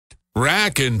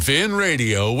Rack and Fin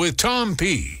Radio with Tom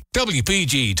P.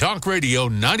 WPG Talk Radio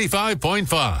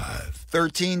 95.5.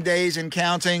 13 days and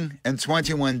counting, and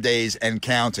 21 days and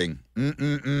counting.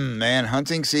 Man,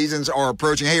 hunting seasons are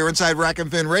approaching. Hey, you're inside Rack and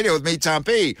Fin Radio with me, Tom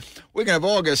P. Weekend of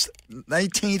August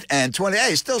 19th and 20th.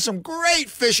 Hey, still some great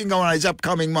fishing going on these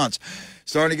upcoming months.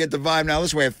 Starting to get the vibe now.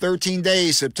 Listen, we have 13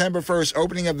 days, September 1st,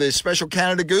 opening of the special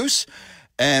Canada Goose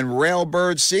and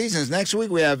railbird seasons. Next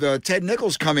week, we have Ted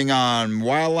Nichols coming on,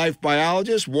 wildlife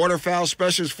biologist, waterfowl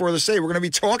specialist for the state. We're going to be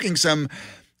talking some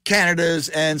Canadas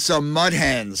and some mud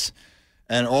hens.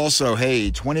 And also,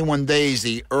 hey, 21 days,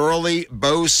 the early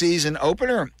bow season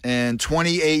opener, and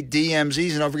 28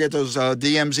 DMZs. And don't forget those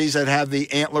DMZs that have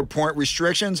the antler point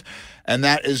restrictions. And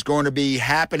that is going to be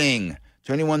happening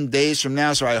 21 days from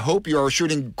now. So I hope you are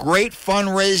shooting great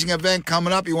fundraising event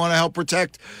coming up. You want to help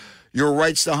protect your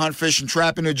rights to hunt, fish, and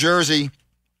trap in New Jersey.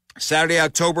 Saturday,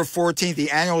 October 14th,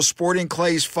 the annual Sporting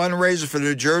Clays fundraiser for the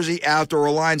New Jersey Outdoor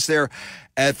Alliance there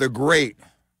at the great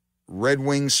Red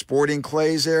Wings Sporting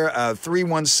Clays there,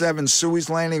 317 Suey's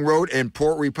Landing Road in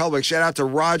Port Republic. Shout out to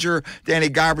Roger, Danny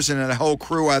Giberson, and the whole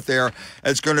crew out there.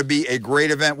 It's going to be a great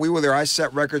event. We were there. I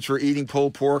set records for eating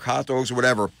pulled pork, hot dogs,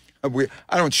 whatever. I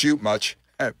don't shoot much.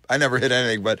 I never hit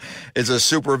anything, but it's a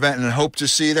super event, and I hope to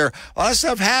see you there. A lot of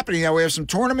stuff happening now. We have some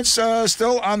tournaments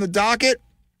still on the docket,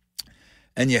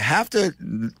 and you have to,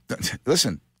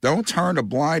 listen, don't turn a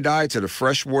blind eye to the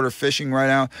freshwater fishing right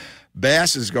now.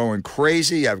 Bass is going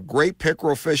crazy. You have great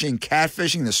pickerel fishing,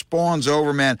 catfishing. The spawn's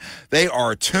over, man. They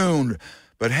are tuned.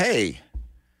 But, hey,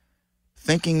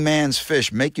 thinking man's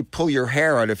fish make you pull your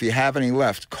hair out if you have any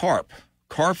left. Carp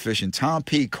fishing. Tom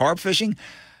P. Carp fishing.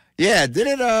 Yeah, did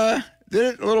it a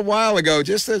little while ago.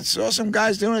 Just saw some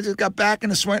guys doing it. Just got back in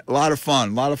the swing. A lot of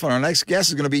fun. Our next guest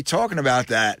is going to be talking about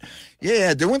that.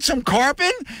 Yeah, doing some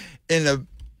carping in the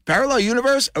parallel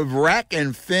universe of Rack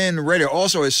and Fin Radio.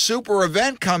 Also, a super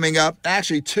event coming up.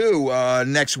 Actually, two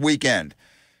next weekend.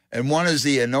 And one is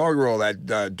the inaugural,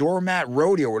 that Doormat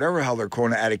Rodeo, whatever the hell they're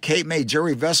calling it, out of Cape May.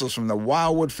 Jerry Vessels from the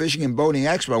Wildwood Fishing and Boating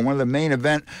Expo, one of the main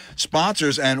event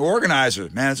sponsors and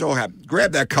organizers. Man, it's all happening.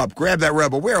 Grab that cup. Grab that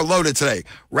Rebel. We are loaded today.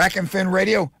 Rack and Fin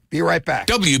Radio. Be right back.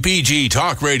 WPG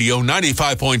Talk Radio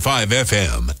 95.5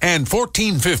 FM and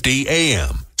 1450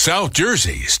 AM. South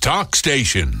Jersey's talk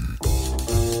station.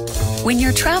 When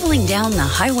you're traveling down the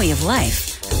highway of life,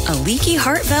 a leaky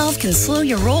heart valve can slow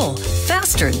your roll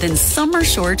faster than summer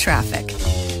shore traffic.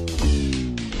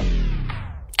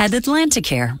 At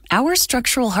Atlanticare, our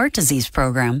structural heart disease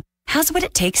program has what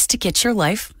it takes to get your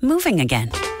life moving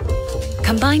again.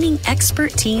 Combining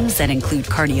expert teams that include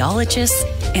cardiologists,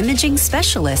 imaging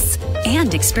specialists,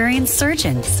 and experienced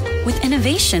surgeons with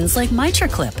innovations like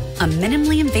MitraClip, a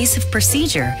minimally invasive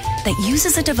procedure that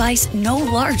uses a device no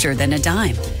larger than a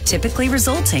dime, typically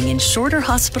resulting in shorter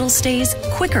hospital stays,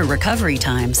 quicker recovery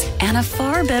times, and a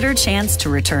far better chance to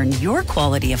return your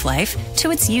quality of life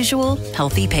to its usual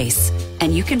healthy pace.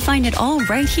 And you can find it all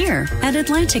right here at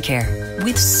Atlanticare.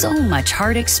 With so much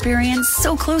heart experience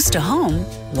so close to home,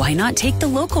 why not take the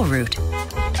local route?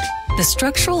 The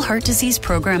Structural Heart Disease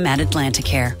Program at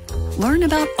Atlanticare. Learn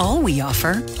about all we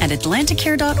offer at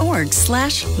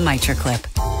atlanticare.org/MitraClip.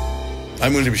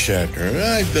 I'm William Shatner.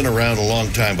 I've been around a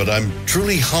long time, but I'm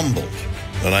truly humbled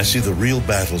when I see the real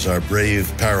battles our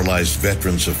brave, paralyzed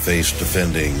veterans have faced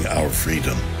defending our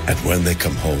freedom. And when they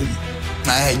come home,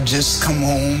 I had just come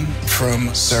home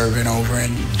from serving over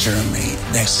in Germany.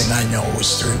 Next thing I know, it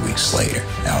was 3 weeks later.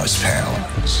 I was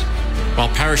paralyzed. While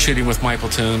parachuting with my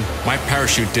platoon, my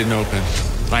parachute didn't open.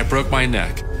 I broke my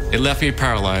neck. It left me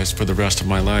paralyzed for the rest of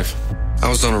my life. I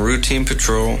was on a routine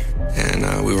patrol, and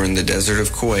we were in the desert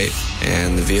of Kuwait,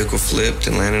 and the vehicle flipped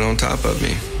and landed on top of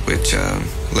me, which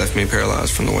left me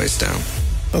paralyzed from the waist down.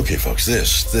 okay, folks,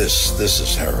 this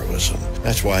is heroism.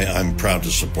 That's why I'm proud to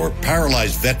support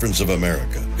Paralyzed Veterans of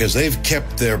America, because they've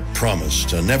kept their promise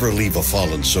to never leave a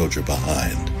fallen soldier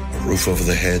behind. A roof over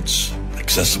their heads,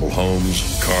 accessible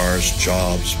homes, cars,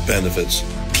 jobs, benefits.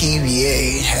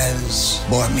 PVA has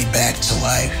brought me back to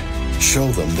life.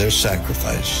 Show them their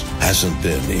sacrifice hasn't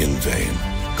been in vain.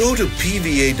 Go to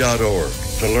PVA.org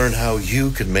to learn how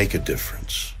you can make a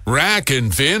difference. Rack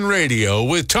and Fin Radio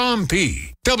with Tom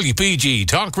P. WPG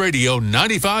Talk Radio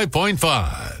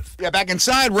 95.5. Yeah, back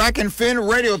inside Rack and Fin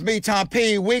Radio with me, Tom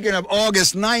P. Weekend of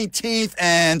August 19th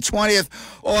and 20th.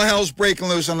 All hell's breaking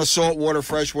loose on the saltwater,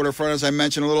 freshwater front, as I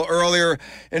mentioned a little earlier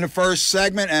in the first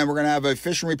segment. And we're going to have a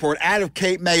fishing report out of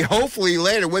Cape May, hopefully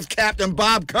later, with Captain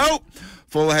Bob Cope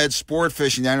Full Ahead Sport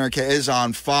Fishing down there is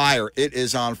on fire. It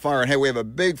is on fire. And, hey, we have a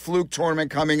big fluke tournament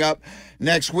coming up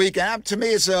next week. And to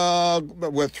me, it's,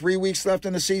 3 weeks left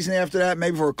in the season after that?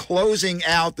 Maybe we're closing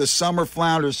out the summer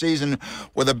flounder season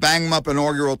with a bang-em-up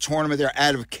inaugural tournament there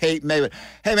out of Cape May. But,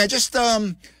 hey, man, just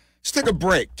took a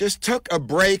break. Just took a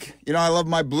break. You know, I love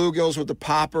my bluegills with the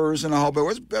poppers and a whole bit. It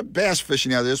was bass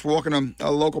fishing out there. Just walking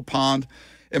a local pond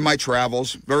in my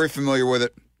travels. Very familiar with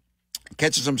it.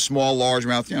 Catching some small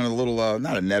largemouth, you know, a little,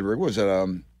 not a Ned rig, what was it,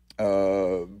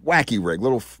 wacky rig,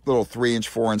 little 3-inch,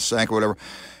 4-inch sink or whatever.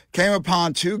 Came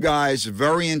upon two guys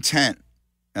very intent.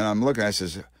 And I'm looking, I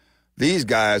says, these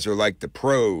guys are like the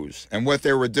pros. And what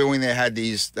they were doing, they had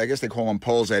these, I guess they call them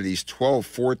poles, they had these 12,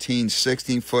 14,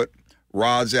 16-foot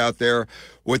rods out there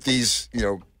with these, you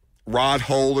know, rod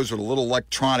holders with little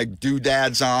electronic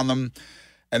doodads on them.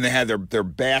 And they had their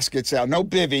baskets out. No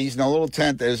bivvies, no little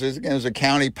tent. There's a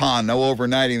county pond, no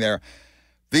overnighting there.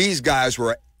 These guys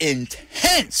were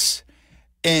intense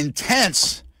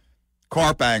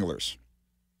carp anglers.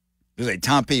 You say,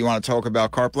 Tom P., you want to talk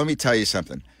about carp? Let me tell you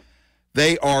something.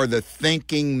 They are the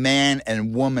thinking man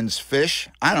and woman's fish.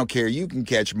 I don't care. You can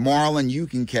catch marlin. You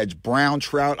can catch brown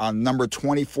trout on number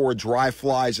 24 dry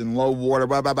flies in low water.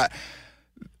 Blah, blah, blah.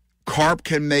 Carp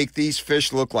can make these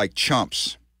fish look like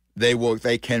chumps.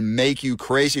 They can make you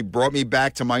crazy. Brought me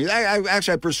back to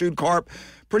I pursued carp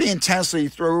pretty intensely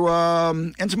through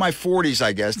into my 40s,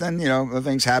 I guess. Then, you know,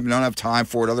 things happen. Don't have time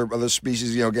for it. Other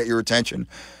species, you know, get your attention.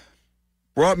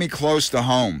 Brought me close to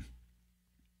home.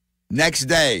 Next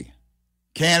day,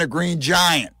 can of Green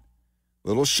Giant.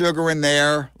 Little sugar in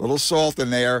there, little salt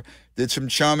in there. Did some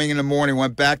chumming in the morning,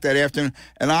 went back that afternoon,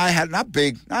 and I had not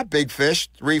big fish,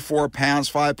 3-4 pounds,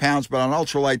 5 pounds, but on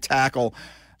ultralight tackle.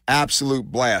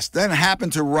 Absolute blast. Then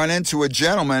happened to run into a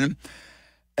gentleman,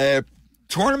 a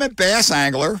tournament bass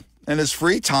angler in his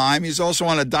free time. He's also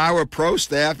on the Daiwa Pro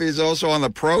staff. He's also on the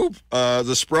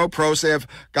Spro Pro staff,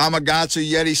 Gamakatsu,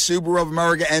 Yeti, Subaru of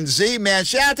America, and Z-Man.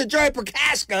 Shout out to Joey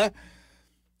Prokaska.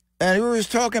 And we were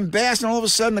just talking bass, and all of a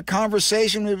sudden the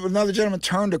conversation with another gentleman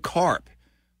turned to carp.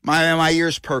 My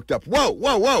ears perked up. Whoa,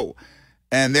 whoa, whoa.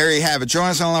 And there you have it. Joining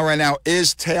us on the line right now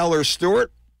is Taylor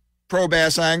Stewart. Pro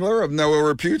bass angler of no ill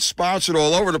repute, sponsored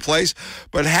all over the place,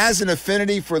 but has an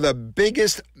affinity for the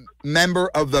biggest member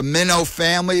of the minnow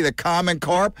family, the common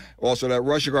carp, also that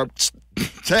Russian carp.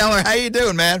 Taylor, how you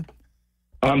doing, man?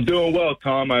 I'm doing well,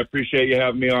 Tom. I appreciate you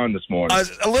having me on this morning.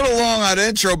 A little long on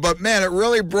intro, but, man, it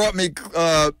really brought me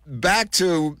back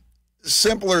to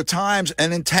simpler times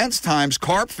and intense times,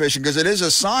 carp fishing, because it is a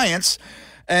science.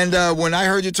 And when I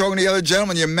heard you talking to the other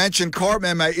gentleman, you mentioned carp,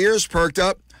 man, my ears perked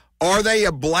up. Are they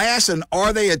a blast, and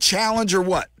are they a challenge, or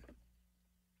what?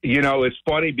 You know, it's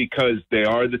funny because they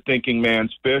are the thinking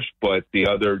man's fish, but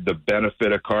the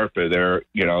benefit of carp, they're,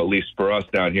 you know, at least for us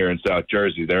down here in South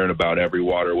Jersey, they're in about every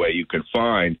waterway you can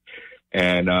find.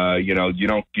 And, you know, you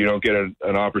don't get an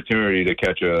opportunity to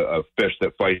catch a fish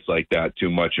that fights like that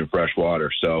too much in fresh water.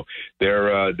 So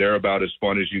they're about as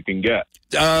fun as you can get.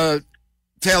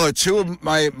 Taylor, two of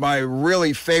my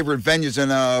really favorite venues,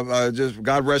 and just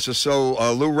God rest his soul,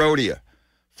 Lou Rodia,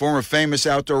 former famous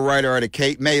outdoor writer out of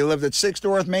Cape May. He lived at 6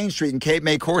 North Main Street in Cape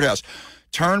May Courthouse.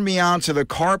 Turned me on to the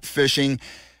carp fishing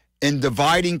in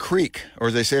Dividing Creek, or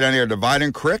as they say down here,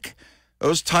 Dividing Creek.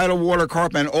 Those tidal water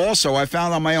carp, and also I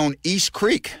found on my own East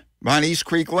Creek, behind East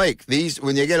Creek Lake. These,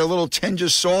 when you get a little tinge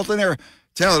of salt in there,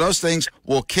 Taylor, those things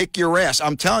will kick your ass.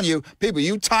 I'm telling you, people,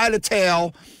 you tie the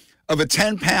tail of a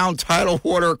 10-pound tidal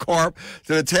water carp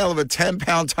to the tail of a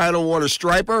 10-pound tidal water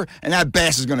striper, and that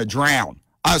bass is going to drown.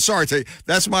 I'm sorry to tell you,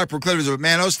 that's my proclivities, but,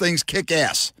 man, those things kick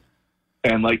ass.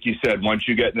 And like you said, once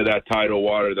you get into that tidal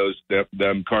water,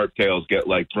 them carp tails get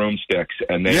like broomsticks,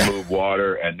 and they move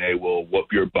water, and they will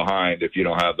whoop your behind if you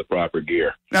don't have the proper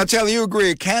gear. Now, Taylor, you agree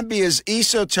it can't be as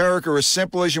esoteric or as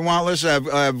simple as you want. Listen,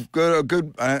 I have good.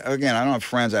 Again, I don't have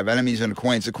friends. I have enemies and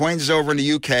acquaintances. Acquaintances over in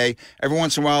the UK. Every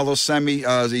once in a while, they'll send me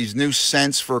these new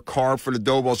scents for carp for the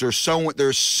dough balls. They're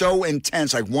so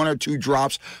intense, like 1 or 2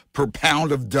 drops per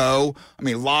pound of dough. I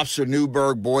mean, lobster,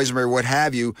 Newburgh, boysenberry, what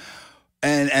have you.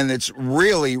 And it's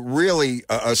really, really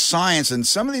a science. And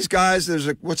some of these guys, there's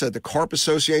the Carp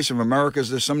Association of America.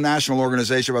 There's some national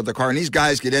organization about the carp. And these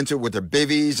guys get into it with their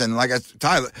bivvies. And like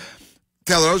Taylor,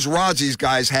 those rods these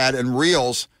guys had and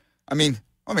reels, I mean,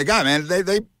 oh my God, man,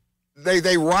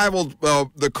 they rivaled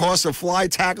the cost of fly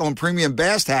tackle and premium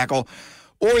bass tackle.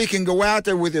 Or you can go out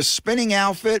there with your spinning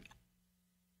outfit,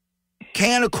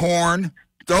 can of corn,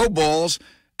 dough balls,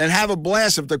 and have a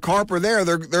blast. If the carp are there,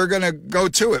 they're going to go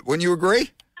to it. Wouldn't you agree?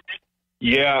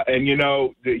 Yeah, and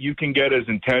you can get as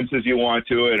intense as you want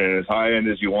to it and as high end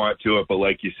as you want to it. But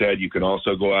like you said, you can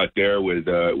also go out there with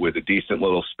a decent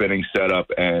little spinning setup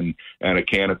and a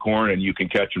can of corn, and you can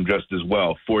catch them just as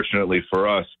well. Fortunately for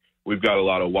us, we've got a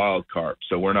lot of wild carp,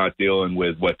 so we're not dealing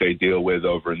with what they deal with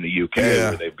over in the UK,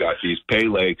 where they've got these pay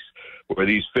lakes where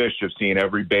these fish have seen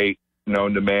every bait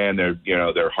known to man.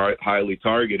 They're highly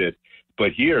targeted.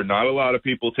 But here, not a lot of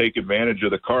people take advantage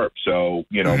of the carp. So,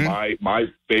 my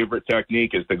favorite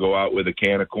technique is to go out with a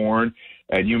can of corn.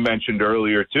 And you mentioned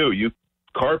earlier, too,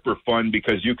 carp are fun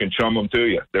because you can chum them to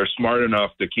you. They're smart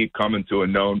enough to keep coming to a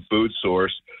known food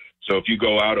source. So if you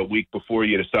go out a week before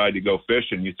you decide to go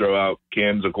fishing, you throw out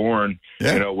cans of corn,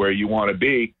 where you want to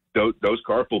be. Those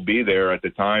carp will be there at the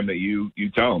time that you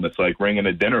tell them. It's like ringing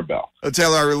a dinner bell.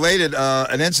 Taylor, I related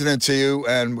an incident to you,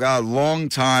 and got a long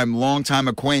time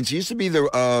acquaintance. He used to be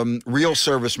the real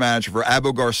service manager for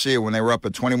Abu Garcia when they were up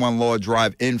at 21 Law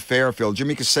Drive in Fairfield.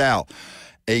 Jimmy Casal,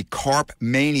 a carp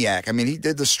maniac. I mean, he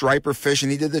did the striper fishing,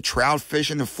 he did the trout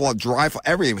fishing, the dry,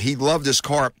 everything. He loved his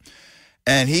carp,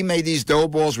 and he made these dough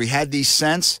balls. We had these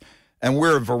scents. And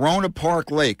we're at Verona Park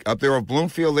Lake up there off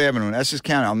Bloomfield Avenue in Essex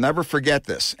County. I'll never forget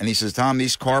this. And he says, Tom,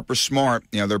 these carp are smart.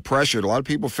 They're pressured. A lot of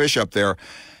people fish up there.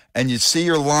 And you see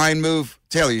your line move.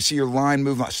 Taylor, you see your line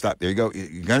move. Stop. There you go.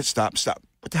 You're going to stop.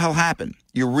 What the hell happened?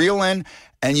 You reel in,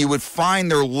 and you would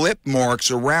find their lip marks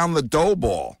around the dough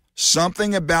ball.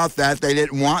 Something about that they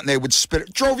didn't want, and they would spit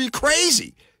it. Drove you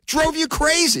crazy.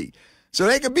 So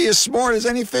they could be as smart as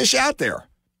any fish out there.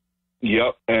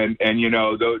 Yep. And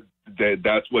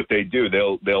that's what they do.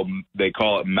 They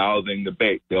call it mouthing the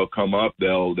bait. They'll come up,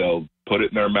 they'll put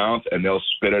it in their mouth, and they'll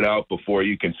spit it out before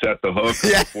you can set the hook,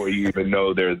 before you even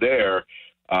know they're there.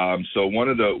 So one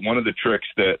of the tricks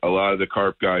that a lot of the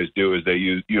carp guys do is they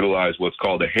utilize what's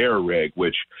called a hair rig,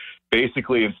 which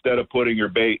basically, instead of putting your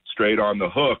bait straight on the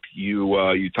hook,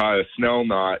 you tie a snell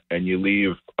knot and you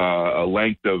leave a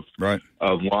length of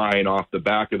line off the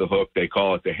back of the hook. They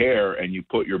call it the hair, and you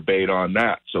put your bait on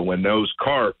that. So when those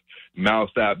carp mouth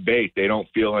that bait, they don't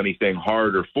feel anything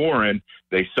hard or foreign.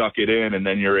 They suck it in, and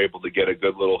then you're able to get a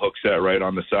good little hook set right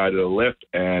on the side of the lip,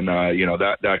 and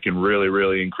that can really,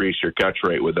 really increase your catch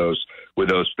rate with those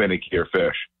finickier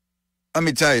fish. Let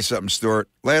me tell you something, Stuart.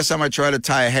 Last time I tried to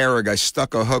tie a hair rig, I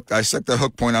stuck the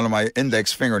hook point onto my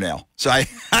index fingernail. So I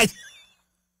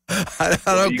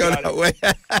don't go that way.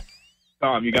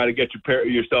 Tom, you got to get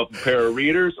yourself a pair of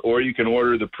readers, or you can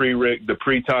order the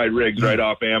pre-tied rigs right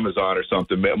off Amazon or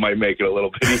something. It might make it a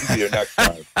little bit easier next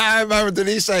time. I remember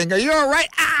Denise saying, "Are you all right?"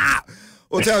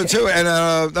 We'll tell you too. And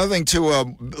another thing too,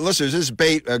 listeners, this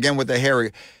bait again with the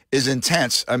hair is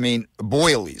intense. I mean,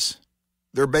 boilies.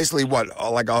 They're basically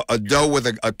like a dough with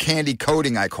a candy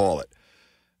coating, I call it.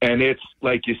 And it's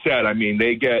like you said. I mean,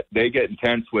 they get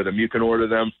intense with them. You can order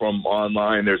them from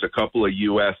online. There's a couple of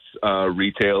U.S.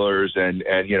 Retailers, and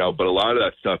but a lot of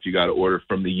that stuff you got to order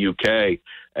from the UK.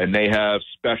 And they have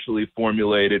specially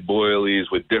formulated boilies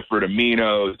with different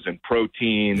aminos and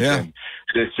proteins and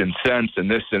this and scents and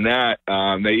this and that.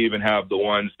 They even have the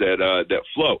ones that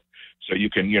float, so you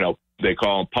can they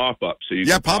call them pop-ups. So you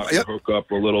can hook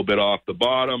up a little bit off the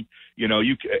bottom. You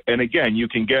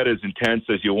can get as intense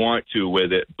as you want to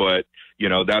with it, but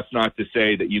that's not to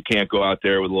say that you can't go out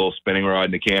there with a little spinning rod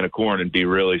and a can of corn and be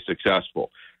really successful.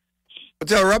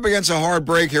 Taylor, we're up against a hard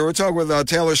break here. We're talking with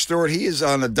Taylor Stewart. He is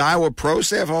on the Daiwa Pro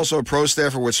staff, also a pro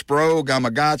staffer with Spro,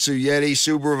 Gamakatsu, Yeti,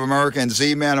 Subaru of America, and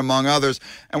Z-Man, among others.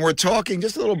 And we're talking,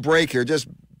 just a little break here, just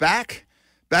back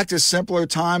to simpler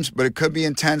times, but it could be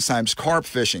intense times. Carp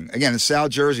fishing. Again, in South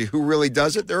Jersey, who really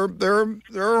does it? They're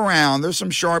around. There's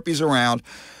some Sharpies around.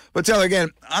 But Taylor, again,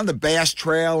 on the Bass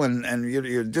Trail, and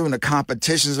you're doing the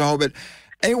competitions and a whole bit,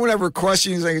 anyone ever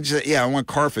questions, like, I want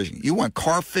carp fishing. You want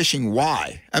carp fishing,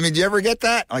 why? I mean, do you ever get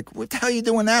that? Like, what the hell are you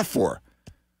doing that for?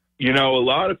 A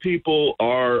lot of people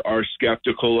are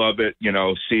skeptical of it,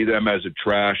 see them as a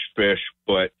trash fish.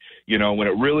 But, when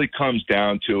it really comes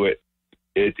down to it,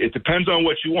 it depends on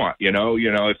what you want.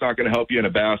 It's not going to help you in a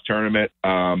bass tournament.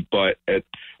 But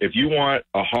if you want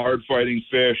a hard fighting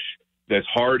fish that's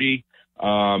hardy,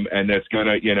 and that's going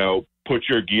to, put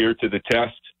your gear to the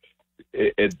test,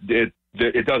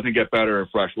 it doesn't get better in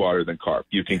freshwater than carp.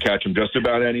 You can catch them just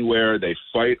about anywhere. They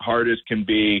fight hard as can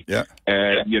be. Yeah.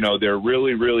 And, they're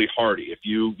really, really hardy. If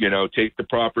you, take the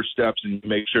proper steps and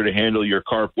make sure to handle your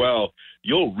carp well,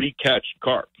 you'll recatch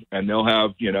carp, and they'll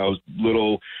have,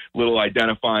 little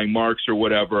identifying marks or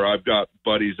whatever. I've got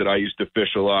buddies that I used to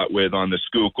fish a lot with on the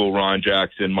Schuylkill, Ron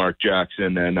Jackson, Mark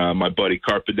Jackson, and my buddy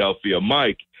Carpadelphia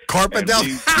Mike.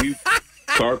 Carpadelphia.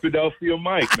 Carpadelphia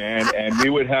Mike, man. And we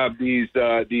would have these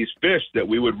fish that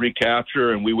we would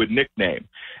recapture and we would nickname.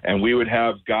 And we would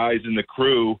have guys in the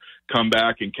crew come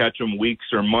back and catch them weeks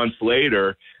or months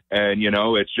later. And,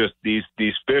 it's just these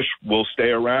fish will stay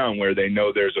around where they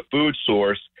know there's a food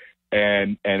source.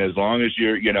 And as long as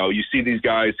you see these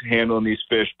guys handling these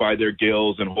fish by their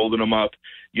gills and holding them up,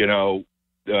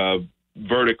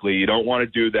 vertically, you don't want to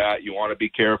do that. You want to be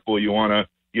careful. You want to,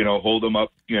 hold them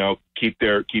up, keep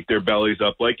their bellies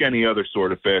up like any other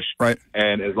sort of fish. Right.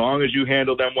 And as long as you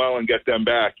handle them well and get them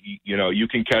back, you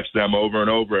can catch them over and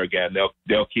over again.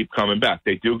 They'll keep coming back.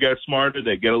 They do get smarter.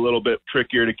 They get a little bit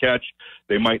trickier to catch.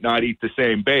 They might not eat the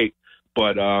same bait,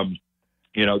 but,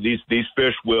 these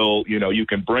fish will, you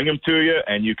can bring them to you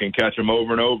and you can catch them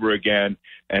over and over again.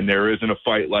 And there isn't a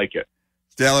fight like it.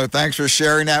 Taylor, thanks for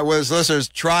sharing that with us. Listeners,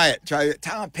 try it.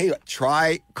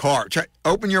 Try carp.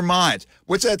 Open your minds.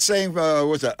 What's that saying?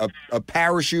 What's that? A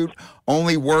parachute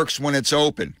only works when it's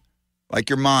open. Like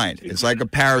your mind. It's like a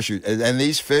parachute. And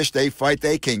these fish, they fight.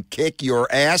 They can kick your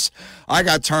ass. I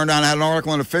got turned on. I had an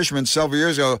article in the Fisherman several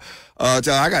years ago. I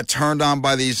got turned on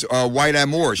by these white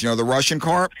amurs, the Russian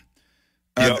carp.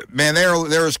 Yep. Man,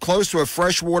 they're as close to a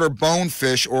freshwater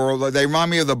bonefish, or they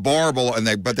remind me of the barbel,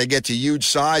 but they get to huge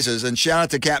sizes. And shout out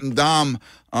to Captain Dom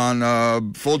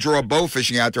on full draw bow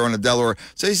fishing out there on the Delaware.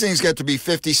 So these things get to be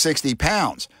 50, 60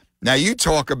 pounds. Now you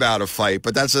talk about a fight,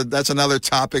 but that's another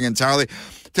topic entirely.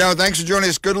 Taylor, thanks for joining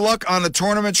us. Good luck on the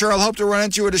tournament. Sure, I'll hope to run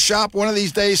into you at a shop one of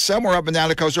these days somewhere up and down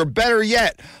the coast, or better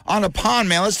yet, on a pond,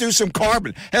 man. Let's do some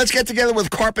carping. Hey, let's get together with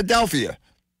Carpadelphia.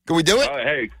 Can we do it?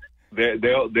 Hey.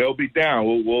 They'll be down.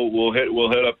 We'll hit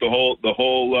up the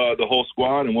whole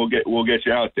squad, and we'll get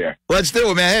you out there. Let's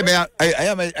do it, man.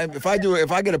 Hey, man, if I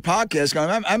get a podcast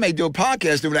going, I may do a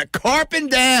podcast doing that. Carping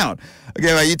down.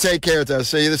 Okay, man, you take care of that.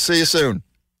 See you soon.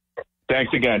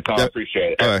 Thanks again, Tom.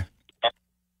 Appreciate it. All right.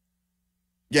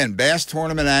 Again, bass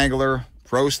tournament angler,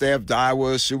 pro staff,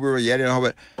 Daiwa, Subaru,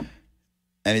 Yeti,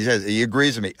 and he says, he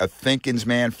agrees with me, a Thinkins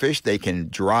man fish, they can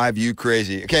drive you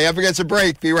crazy. Okay, up against a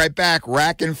break. Be right back.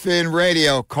 Rack and Fin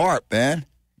Radio. Carp, man.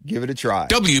 Give it a try.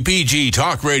 WPG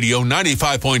Talk Radio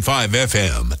 95.5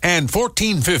 FM and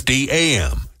 1450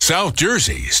 AM. South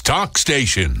Jersey's talk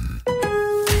station.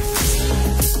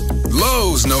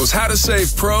 Lowe's knows how to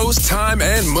save pros time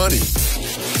and money.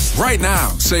 Right now,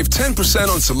 save 10%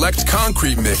 on select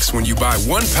concrete mix when you buy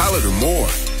one pallet or more.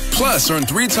 Plus, earn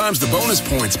 3 times the bonus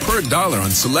points per dollar on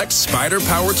select Spider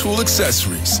Power Tool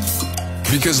accessories.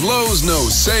 Because Lowe's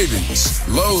knows savings.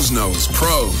 Lowe's knows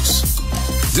pros.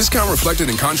 Discount reflected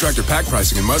in contractor pack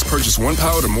pricing and must purchase 1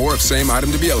 pallet or more of same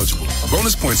item to be eligible.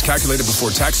 Bonus points calculated before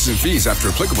taxes and fees after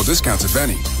applicable discounts, if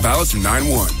any. Valid through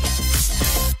 9/1.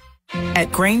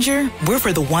 At Grainger, we're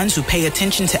for the ones who pay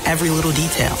attention to every little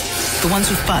detail. The ones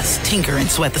who fuss, tinker,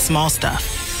 and sweat the small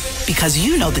stuff. Because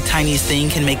you know the tiniest thing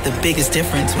can make the biggest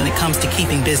difference when it comes to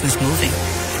keeping business moving.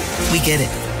 We get it.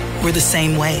 We're the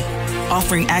same way,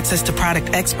 offering access to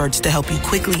product experts to help you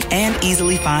quickly and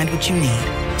easily find what you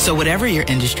need. So whatever your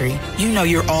industry, you know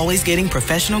you're always getting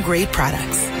professional-grade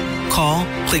products. Call,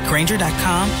 click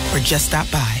Grainger.com, or just stop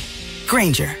by.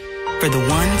 Grainger, for the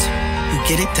ones who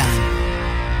get it done.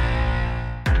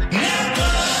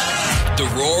 The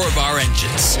roar of our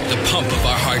engines, the pump of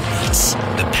our heartbeats,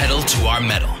 the pedal to our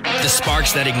metal, the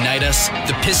sparks that ignite us,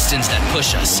 the pistons that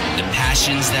push us, the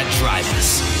passions that drive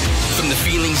us. From the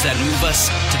feelings that move us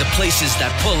to the places that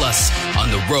pull us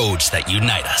on the roads that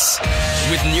unite us.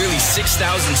 With nearly 6,000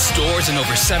 stores and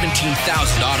over 17,000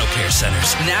 auto care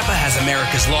centers, Napa has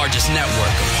America's largest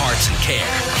network of parts and care,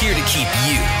 here to keep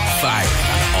you firing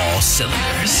on all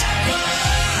cylinders.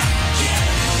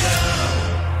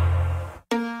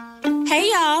 Hey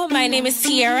y'all, my name is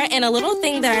Tiara, and a little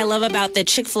thing that I love about the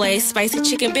Chick-fil-A Spicy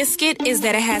Chicken Biscuit is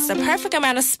that it has the perfect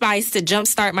amount of spice to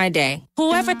jumpstart my day.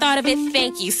 Whoever thought of it,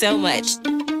 thank you so much.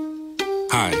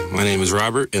 Hi, my name is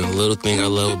Robert, and the little thing I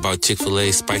love about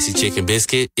Chick-fil-A Spicy Chicken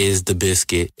Biscuit is the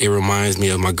biscuit. It reminds me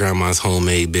of my grandma's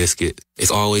homemade biscuit.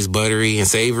 It's always buttery and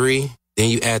savory. Then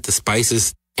you add the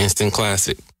spices, instant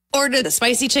classic. Order the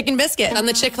Spicy Chicken Biscuit on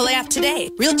the Chick-fil-A app today.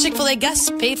 Real Chick-fil-A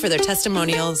guests paid for their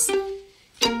testimonials.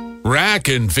 Rack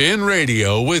and Fin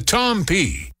Radio with Tom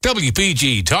P.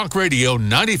 WPG Talk Radio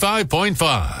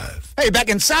 95.5. Hey, back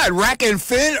inside Rack and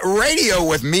Fin Radio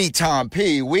with me, Tom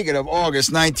P. Weekend of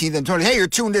August 19th and 20th. Hey, you're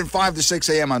tuned in 5 to 6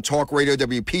 a.m. on Talk Radio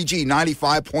WPG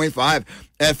 95.5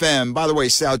 FM. By the way,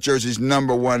 South Jersey's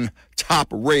 #1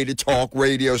 top-rated talk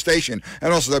radio station.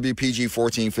 And also WPG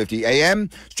 1450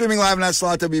 AM. Streaming live on that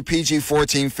slot,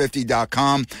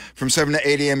 WPG1450.com. From 7 to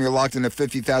 8 a.m., you're locked into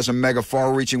 50,000 mega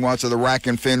far-reaching watts of the Rack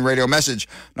and Fin radio message.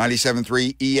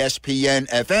 97.3 ESPN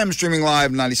FM. Streaming live,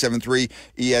 97.3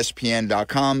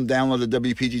 ESPN.com. Download the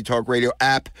WPG Talk Radio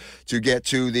app to get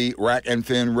to the Rack and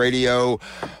Fin radio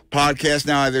podcast.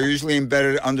 Now, they're usually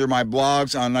embedded under my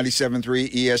blogs on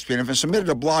 97.3 ESPN. If I submitted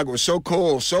a blog, it was so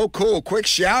cool, so cool. Quick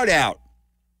shout out.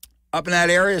 Up in that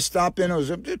area, stopped in. I was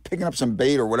just picking up some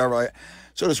bait or whatever.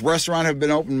 So this restaurant had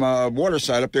been open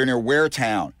waterside up there near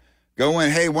Waretown. Go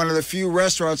in, hey, one of the few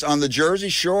restaurants on the Jersey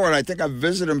Shore, and I think I've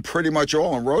visited them pretty much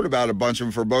all and wrote about a bunch of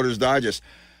them for Boaters Digest.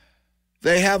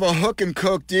 They have a hook and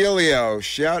cook dealio.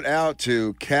 Shout out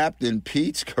to Captain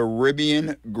Pete's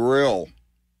Caribbean Grill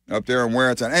up there in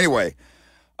Waretown. Anyway,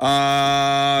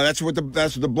 that's what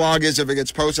the blog is. If it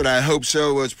gets posted, I hope so.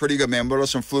 It was pretty good, man. But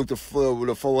also some fluke.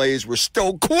 The fillets were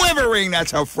still quivering. That's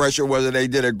how fresh it was. And they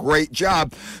did a great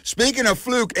job. Speaking of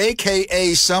fluke,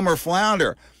 a.k.a. summer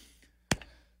flounder.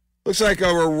 Looks like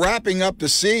we're wrapping up the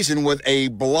season with a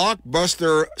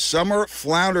blockbuster summer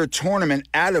flounder tournament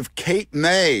out of Cape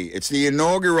May. It's the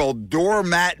inaugural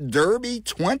Doormat Derby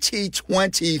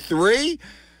 2023.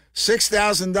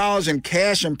 $6,000 in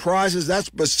cash and prizes. That's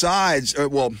besides, there's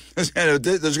going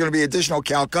to be additional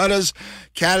Calcuttas,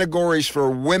 categories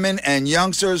for women and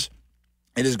youngsters.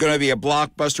 It is going to be a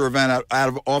blockbuster event out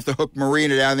of Off the Hook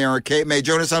Marina down there in Cape May.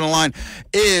 Jonas on the line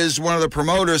is one of the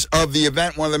promoters of the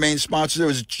event. One of the main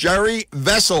sponsors is Jerry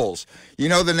Vessels. You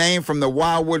know the name from the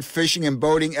Wildwood Fishing and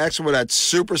Boating Expo. That's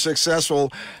super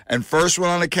successful. And first one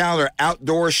on the calendar,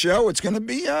 outdoor show. It's going to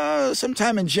be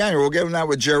sometime in January. We'll get into that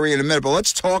with Jerry in a minute. But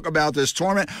let's talk about this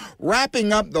tournament.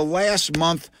 Wrapping up the last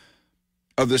month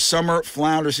of the summer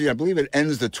flounder season. I believe it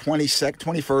ends the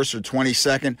 21st or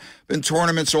 22nd. Been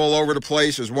tournaments all over the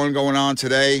place. There's one going on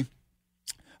today.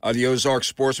 The Ozark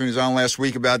Sportsman was on last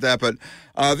week about that. But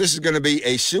this is going to be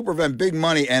a super event, big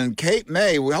money. And Cape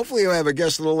May, hopefully we'll have a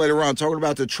guest a little later on talking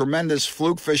about the tremendous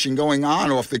fluke fishing going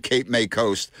on off the Cape May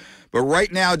coast. But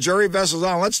right now, Jerry Vessel's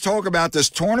on. Let's talk about this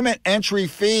tournament entry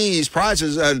fees,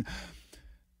 prizes, and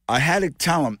I had to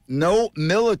tell him, no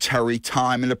military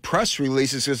time in the press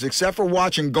releases, because except for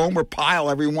watching Gomer Pyle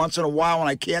every once in a while when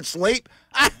I can't sleep,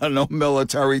 I don't know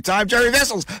military time. Jerry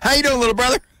Vessels, how you doing, little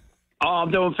brother? Oh,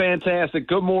 I'm doing fantastic.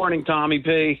 Good morning, Tommy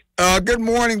P. Good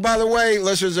morning, by the way.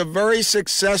 Listen, it was a very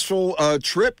successful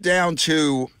trip down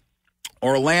to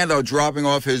Orlando, dropping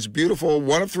off his beautiful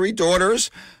one of three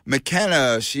daughters,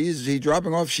 McKenna. She's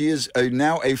dropping off. She is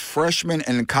now a freshman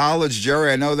in college.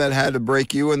 Jerry, I know that had to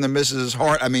break you and the missus'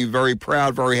 heart. I mean, very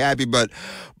proud, very happy, but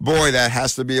boy, that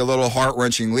has to be a little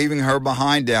heart-wrenching, leaving her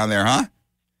behind down there, huh?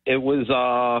 It was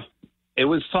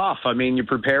tough. I mean, you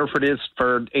prepare for this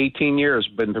for 18 years,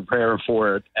 been preparing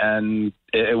for it, and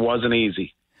it wasn't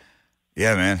easy.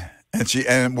 Yeah, man.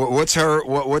 And what's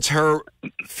her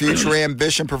future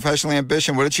ambition, professional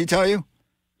ambition? What did she tell you?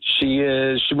 She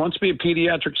wants to be a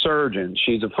pediatric surgeon.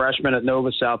 She's a freshman at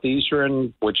Nova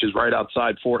Southeastern, which is right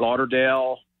outside Fort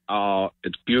Lauderdale.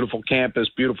 It's beautiful campus,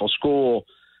 beautiful school.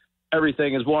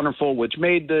 Everything is wonderful, which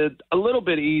made it a little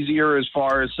bit easier as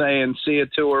far as saying see it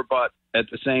to her, but at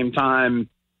the same time,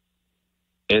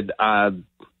 I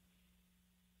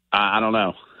don't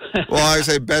know. Well, I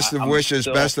say best of wishes,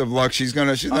 best of luck. She's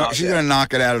gonna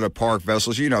knock it out of the park,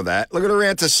 Vessels. You know that. Look at her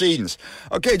antecedents.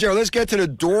 Okay, Joe, let's get to the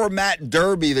Doormat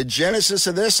Derby, the genesis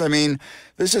of this. I mean,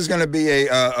 this is going to be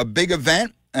a big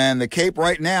event, and the Cape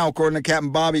right now, according to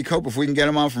Captain Bobby Cope, if we can get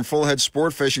him on from Full Head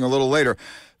Sport Fishing a little later,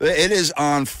 it is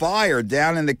on fire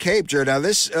down in the Cape, Joe. Now,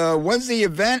 this when's the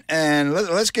event? And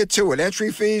let's get to it.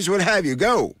 Entry fees, what have you?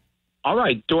 Go. All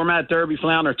right, Doormat Derby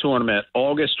Flounder Tournament,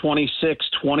 August 26,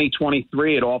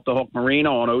 2023 at Off the Hook Marina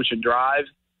on Ocean Drive.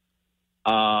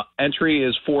 Entry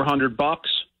is $400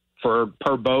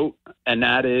 per boat, and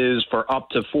that is for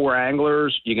up to 4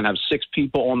 anglers. You can have 6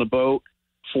 people on the boat,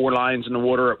 4 lines in the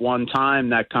water at one time.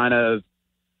 That kind of,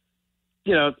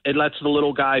 it lets the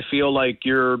little guy feel like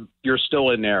you're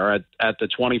still in there at the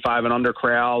 25 and under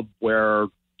crowd, where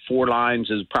 4 lines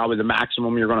is probably the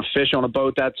maximum you're going to fish on a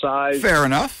boat that size. Fair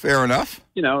enough.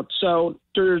 So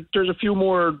there's a few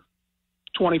more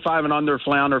 25 and under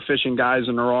flounder fishing guys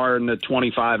than there are in the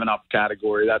 25 and up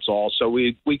category. That's all. So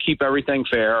we keep everything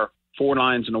fair. 4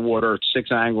 lines in the water,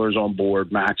 6 anglers on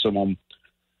board maximum.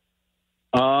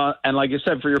 And like I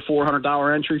said, for your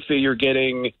 $400 entry fee, you're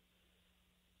getting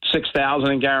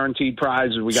 $6,000 in guaranteed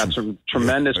prizes. We got some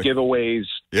tremendous giveaways.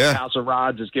 Yeah. House of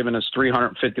Rods is giving us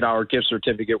 $350 gift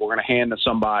certificate we're going to hand to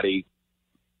somebody.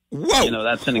 Whoa.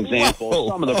 That's an example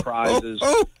of some of the prizes.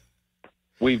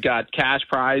 We've got cash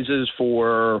prizes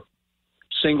for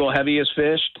single heaviest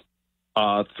fished,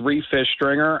 3-fish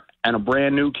stringer, and a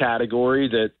brand new category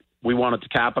that we wanted to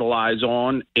capitalize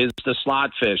on is the slot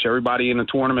fish. Everybody in the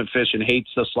tournament fishing hates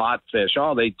the slot fish.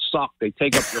 Oh, they suck. They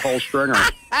take up your whole stringer.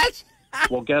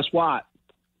 Well, guess what?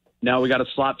 Now we got a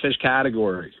slot fish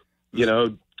category.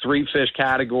 3-fish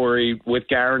category with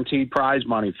guaranteed prize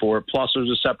money for it. Plus, there's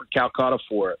a separate Calcutta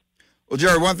for it. Well,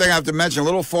 Jerry, one thing I have to mention, a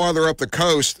little farther up the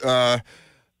coast,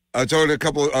 I told a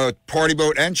couple of party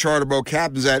boat and charter boat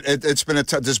captains that it's been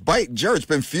this bite, Jerry, it's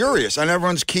been furious. And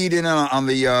everyone's keyed in on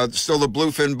the still the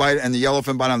bluefin bite and the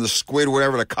yellowfin bite on the squid,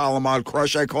 whatever, the Calamod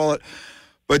crush, I call it.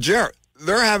 But, Jerry,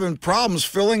 they're having problems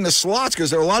filling the slots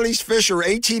because a lot of these fish are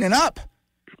 18 and up.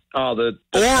 Oh,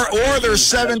 or they're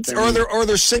 17 or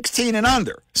they're 16 and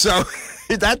under. So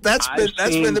that's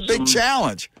been the big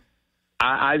challenge.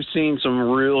 I've seen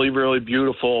some really, really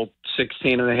beautiful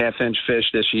 16.5-inch fish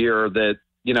this year that,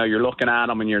 you're looking at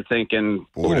them and you're thinking,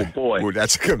 oh, boy,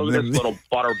 that's good. Look at this little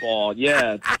butterball.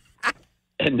 Yeah.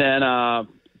 And then,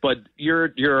 but you're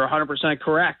 100%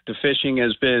 correct. The fishing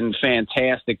has been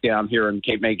fantastic down here in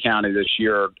Cape May County this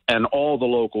year, and all the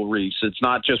local reefs. It's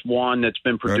not just one that's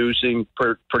been producing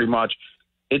pretty much.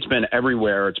 It's been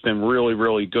everywhere. It's been really,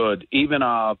 really good. Even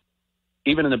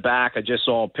in the back, I just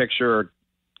saw a picture.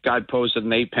 Guy posted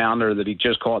an 8-pounder that he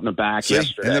just caught in the back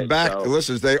yesterday. In the back,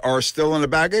 listen, they are still in the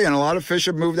back. And a lot of fish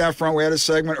have moved out front. We had a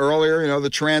segment earlier, the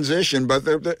transition. But,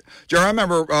 Jerry, I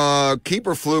remember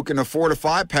keeper fluke in the 4 to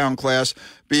 5 pound class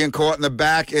being caught in the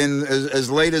back in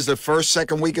as late as the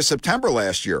second week of September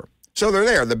last year. So they're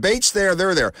there. The bait's there.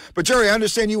 They're there. But, Jerry, I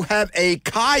understand you have a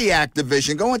kayak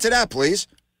division. Go into that, please.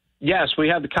 Yes, we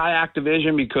have the kayak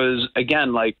division because,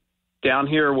 again, like down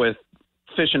here with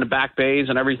fish in the back bays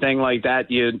and everything like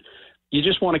that, you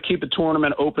just want to keep the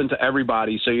tournament open to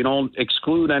everybody so you don't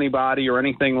exclude anybody or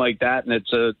anything like that. And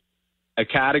it's a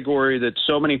category that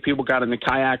so many people got into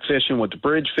kayak fishing with the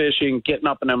bridge fishing, getting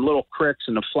up in them little creeks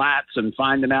and the flats and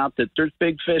finding out that there's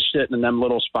big fish sitting in them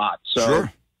little spots. So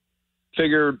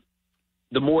figure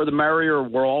the more the merrier.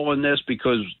 We're all in this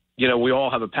because, we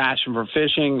all have a passion for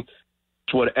fishing.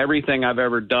 What everything I've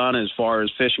ever done as far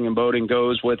as fishing and boating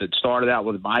goes with. It started out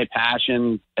with my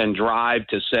passion and drive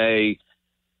to say,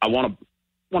 I want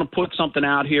to put something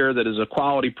out here that is a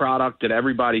quality product that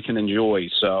everybody can enjoy.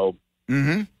 So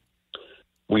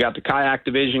we got the kayak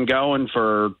division going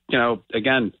for,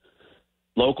 again,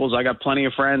 locals. I got plenty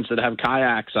of friends that have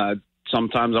kayaks.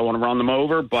 Sometimes I want to run them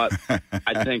over, but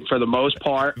I think for the most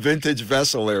part... Vintage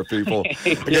vessel there, people.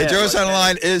 Okay, Joe's on the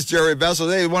line is Jerry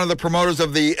Vessels. He's one of the promoters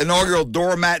of the inaugural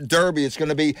Doormat Derby. It's going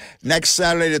to be next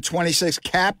Saturday, the 26th.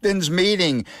 Captain's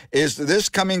meeting is this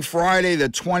coming Friday, the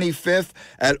 25th,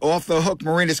 at Off the Hook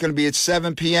Marina. It's going to be at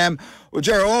 7 p.m. Well,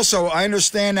 Jerry, also, I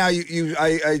understand now,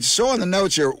 I saw in the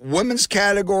notes here, women's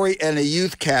category and a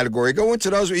youth category. Go into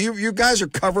those. You guys are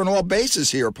covering all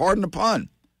bases here, pardon the pun.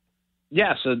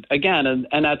 Yes, again,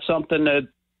 and that's something that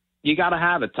you got to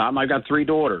have it, Tom. I've got 3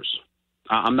 daughters.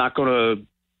 I'm not going to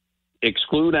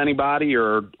exclude anybody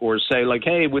or say, like,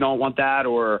 hey, we don't want that,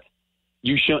 or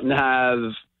you shouldn't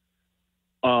have,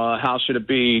 how should it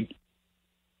be?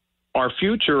 Our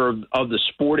future of the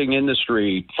sporting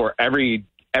industry for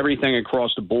everything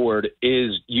across the board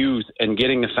is youth and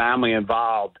getting the family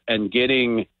involved and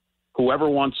getting whoever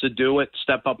wants to do it,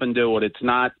 step up and do it. It's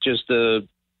not just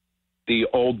the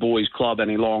old boys club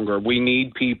any longer. We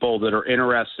need people that are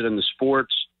interested in the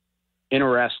sports,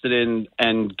 interested in,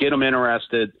 and get them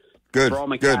interested. Throw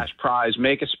them a cash prize,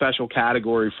 make a special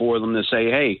category for them to say,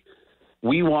 hey,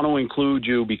 we want to include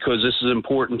you because this is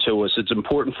important to us. It's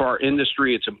important for our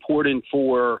industry. It's important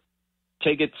for,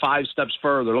 take it 5 steps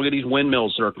further. Look at these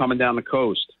windmills that are coming down the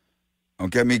coast.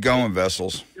 Don't get me going,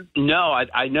 Vessels. No,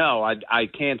 I know. I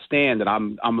can't stand it.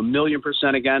 I'm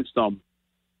 1,000,000% against them.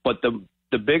 But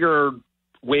the bigger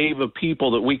wave of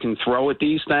people that we can throw at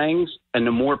these things and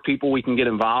the more people we can get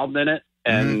involved in it.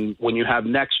 And when you have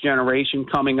next generation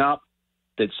coming up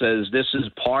that says this is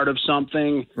part of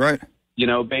something, right?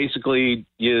 Basically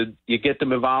you get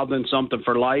them involved in something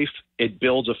for life. It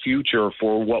builds a future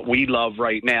for what we love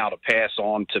right now to pass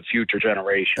on to future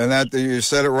generations. And that you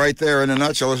said it right there in a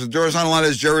nutshell. George on the line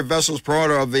is Jerry Vessels,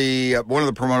 promoter of one of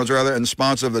the promoters rather, and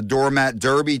sponsor of the Doormat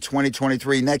Derby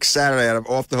 2023 next Saturday out of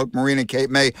Off the Hook Marina in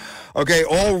Cape May. Okay,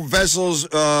 all vessels,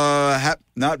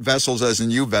 not vessels as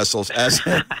in you vessels, as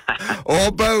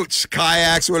all boats,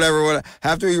 kayaks, whatever,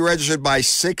 have to be registered by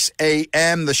 6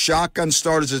 a.m. The shotgun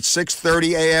start is at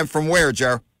 6:30 a.m. From where,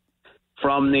 Jerry?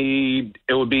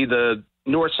 It would be the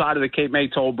north side of the Cape May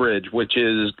Toll Bridge, which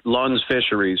is Lund's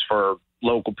Fisheries. For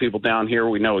local people down here,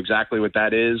 we know exactly what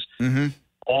that is.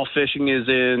 All fishing is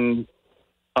in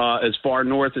As far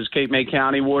north as Cape May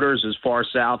County waters, as far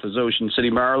south as Ocean City,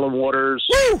 Maryland waters.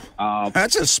 Woo!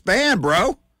 That's a span,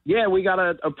 bro. Yeah, we got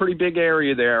a pretty big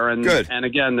area there. And, Good. And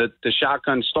again, the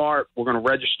shotgun start, we're going to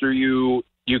register you.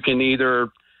 You can either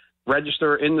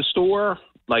register in the store,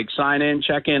 like sign in,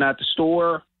 check in at the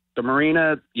store. The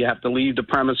marina, you have to leave the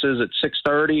premises at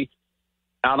 6:30.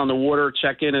 Out on the water,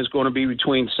 check-in is going to be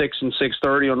between 6 and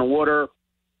 6:30 on the water.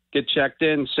 Get checked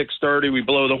in, 6:30, we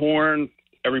blow the horn.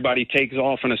 Everybody takes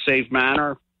off in a safe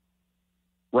manner.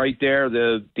 Right there,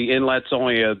 the inlet's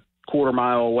only a quarter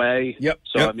mile away. Yep.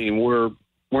 So, I mean, we're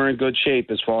in good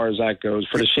shape as far as that goes,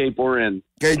 for the shape we're in.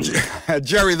 Okay,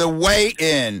 Jerry, the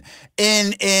weigh-in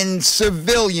in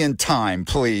civilian time,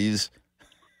 please.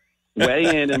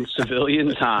 Weigh in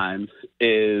civilian time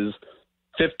is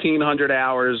 1,500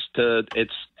 hours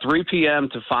it's 3 p.m.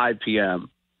 to 5 p.m.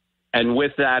 And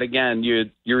with that, again,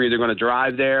 you're either going to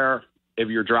drive there. If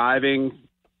you're driving,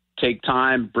 take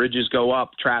time. Bridges go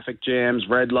up, traffic jams,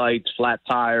 red lights, flat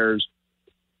tires.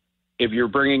 If you're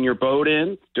bringing your boat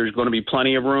in, there's going to be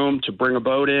plenty of room to bring a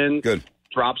boat in. Good.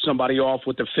 Drop somebody off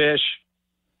with the fish,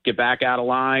 get back out of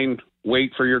line,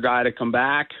 wait for your guy to come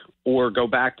back, or go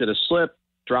back to the slip,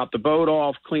 drop the boat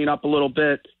off, clean up a little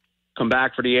bit, come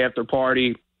back for the after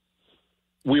party.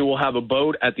 We will have a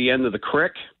boat at the end of the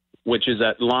creek, which is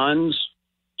at Lund's,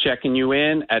 checking you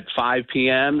in at 5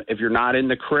 p.m. If you're not in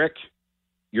the creek,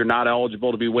 you're not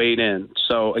eligible to be weighed in.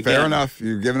 So again, fair enough.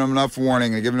 You're giving them enough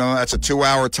warning and giving them that's a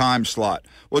 2-hour time slot.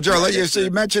 Well, Joe,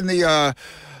 you mentioned the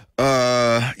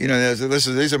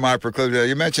these are my proclivities.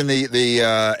 You mentioned the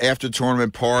after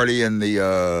tournament party and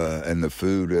the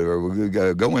food.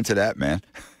 We'll go into that, man.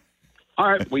 All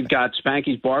right, we've got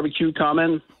Spanky's Barbecue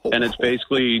coming, and it's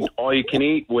basically all you can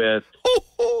eat with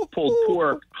pulled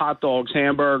pork, hot dogs,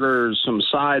 hamburgers, some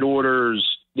side orders,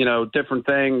 different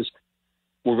things.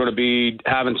 We're going to be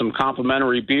having some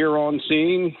complimentary beer on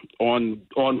scene,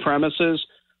 on premises.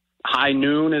 High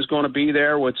Noon is going to be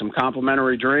there with some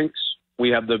complimentary drinks. We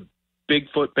have the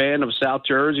Bigfoot Band of South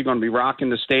Jersey going to be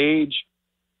rocking the stage.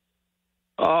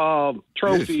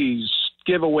 Trophies,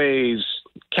 giveaways,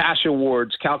 cash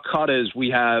awards, Calcuttas. We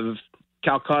have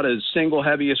Calcutta's single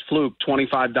heaviest fluke,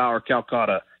 $25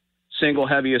 Calcutta. Single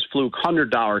heaviest fluke,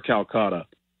 $100 Calcutta.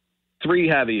 3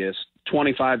 heaviest,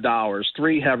 $25.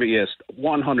 3 heaviest,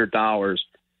 $100.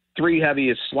 3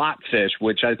 heaviest slot fish,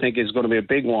 which I think is going to be a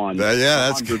big one.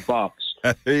 That's $100.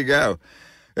 There you go.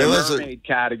 The mermaid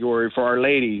category for our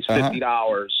ladies,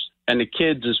 $50. And the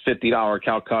kids is $50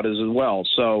 Calcuttas as well.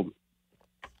 So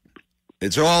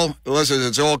it's all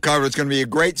covered. It's going to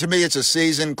be to me, it's a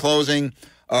season closing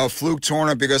fluke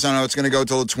tournament because I know it's going to go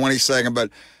till the 22nd.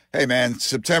 But, hey, man,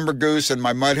 September Goose and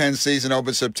my Mud Hen season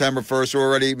opens September 1st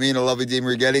already. Me and the lovely Dean,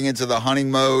 we're getting into the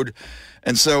hunting mode.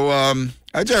 And so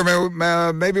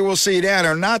maybe we'll see you down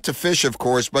there, not to fish, of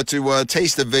course, but to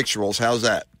taste the victuals. How's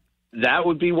that? That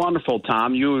would be wonderful,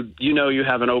 Tom. You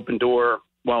have an open door.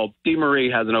 Well, Dee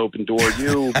Marie has an open door.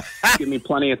 You give me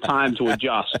plenty of time to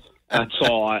adjust. That's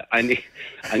all. I need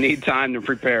time to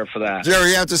prepare for that.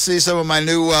 Jerry, you have to see some of my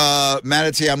new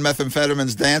manatee on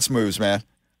methamphetamine's dance moves, man.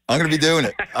 I'm going to be doing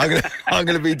it. I'm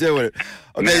going to be doing it.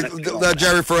 Okay,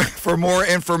 Jerry, for more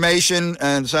information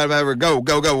and go.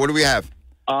 What do we have?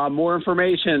 More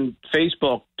information,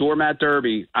 Facebook, Doormat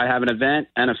Derby. I have an event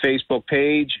and a Facebook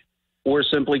page, or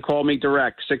simply call me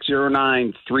direct,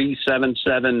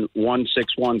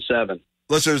 609-377-1617.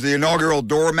 Listeners, the inaugural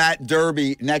Doormat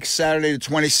Derby next Saturday the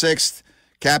 26th.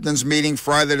 Captain's meeting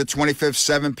Friday the 25th,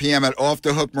 7 p.m. at Off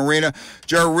the Hook Marina.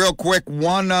 Jerry, real quick, we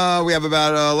have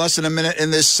about less than a minute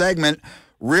in this segment.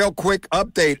 Real quick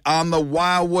update on the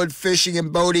Wildwood Fishing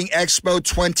and Boating Expo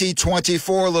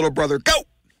 2024, little brother. Go!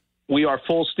 We are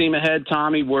full steam ahead,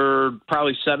 Tommy. We're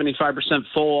probably 75%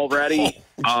 full already.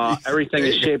 Everything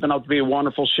is shaping up to be a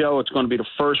wonderful show. It's going to be the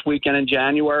first weekend in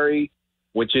January,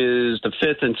 which is the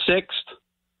 5th and 6th.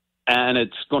 And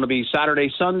it's going to be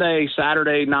Saturday, Sunday,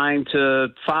 Saturday 9 to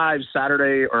 5,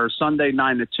 Sunday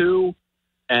 9 to 2.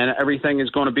 And everything is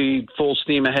going to be full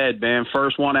steam ahead, man.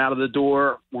 First one out of the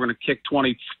door. We're going to kick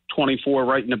 2024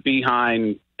 right in the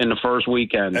behind in the first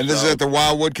weekend. And this is at the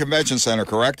Wildwood Convention Center,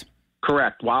 correct?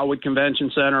 Correct. Wildwood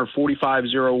Convention Center,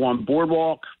 4501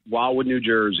 Boardwalk, Wildwood, New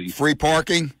Jersey. Free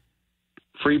parking?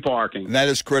 Free parking. That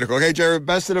is critical. Okay, Jerry,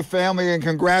 best of the family, and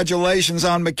congratulations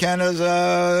on McKenna's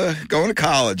going to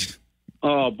college.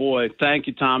 Oh, boy. Thank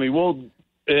you, Tommy. Well,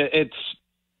 we're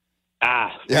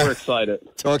excited.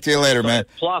 Talk to you later, man.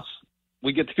 Plus,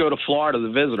 we get to go to Florida, the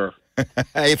visitor.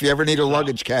 Hey, if you ever need a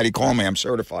luggage caddy, call me. I'm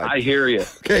certified. I hear you.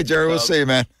 Okay, Jerry, we'll see you,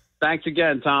 man. Thanks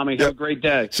again, Tommy. Have a great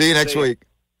day. See you next week.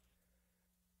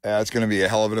 It's going to be a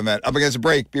hell of an event. Up against a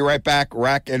break. Be right back.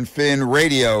 Rack and Fin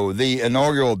Radio, the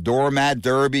inaugural Doormat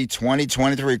Derby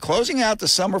 2023. Closing out the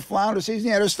summer flounder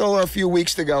season. Yeah, there's still a few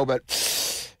weeks to go, but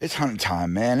it's hunting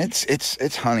time, man.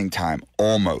 It's hunting time,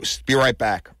 almost. Be right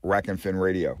back. Rack and Fin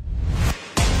Radio.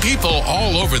 People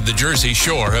all over the Jersey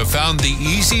Shore have found the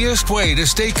easiest way to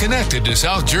stay connected to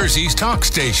South Jersey's talk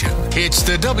station. It's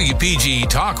the WPG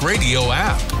Talk Radio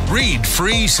app. Read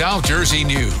free South Jersey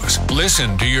news.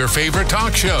 Listen to your favorite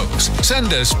talk shows.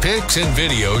 Send us pics and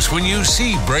videos when you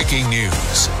see breaking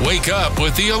news. Wake up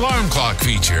with the alarm clock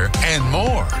feature and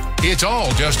more. It's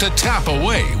all just a tap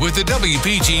away with the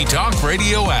WPG Talk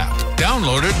Radio app.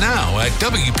 Download it now at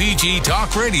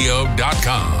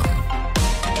WPGTalkRadio.com.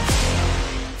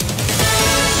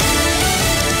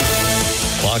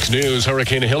 Fox News,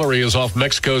 Hurricane Hillary is off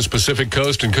Mexico's Pacific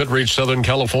coast and could reach Southern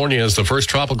California as the first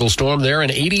tropical storm there in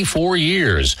 84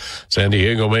 years. San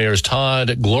Diego Mayor's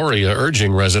Todd Gloria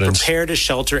urging residents prepare to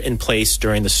shelter in place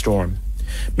during the storm.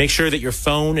 Make sure that your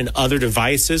phone and other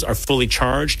devices are fully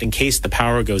charged in case the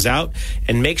power goes out,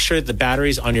 and make sure that the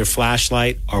batteries on your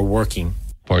flashlight are working.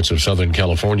 Parts of Southern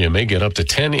California may get up to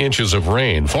 10 inches of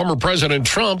rain. Former President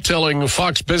Trump telling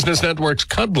Fox Business Network's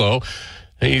Kudlow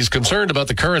he's concerned about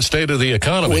the current state of the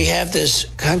economy. We have this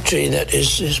country that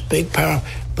is this big power,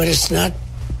 but it's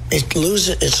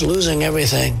losing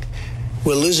everything.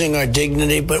 We're losing our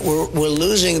dignity, but we're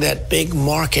losing that big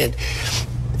market.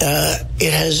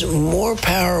 It has more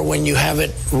power when you have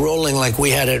it rolling like we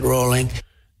had it rolling.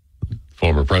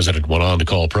 Former president went on to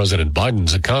call President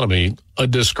Biden's economy a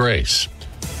disgrace.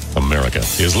 America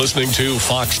is listening to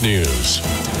Fox News.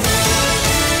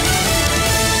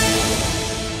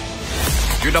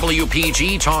 Your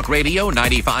WPG Talk Radio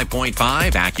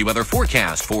 95.5 AccuWeather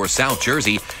forecast for South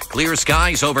Jersey. Clear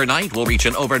skies overnight. We'll reach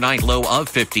an overnight low of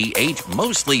 58.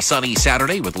 Mostly sunny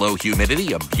Saturday with low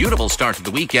humidity. A beautiful start to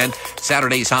the weekend.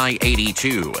 Saturday's high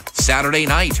 82. Saturday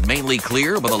night mainly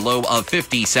clear with a low of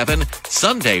 57.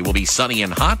 Sunday will be sunny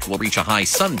and hot. We'll reach a high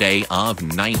Sunday of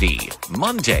 90.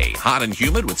 Monday hot and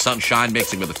humid with sunshine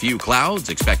mixing with a few clouds.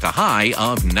 Expect a high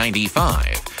of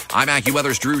 95. I'm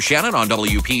AccuWeather's Drew Shannon on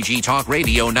WPG Talk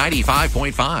Radio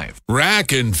 95.5.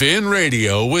 Rack and Fin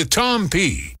Radio with Tom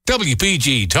P.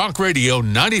 WPG Talk Radio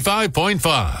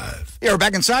 95.5. Yeah, we're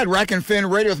back inside Rack and Fin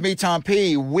Radio with me, Tom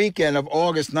P. Weekend of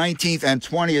August 19th and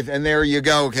 20th. And there you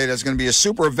go. Okay, there's going to be a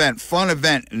super event, fun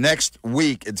event next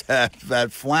week. It's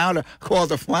that Flounder, called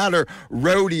the Flounder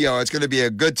Rodeo. It's going to be a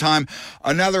good time.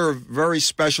 Another very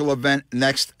special event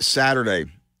next Saturday.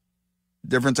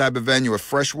 Different type of venue, a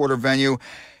freshwater venue.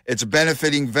 It's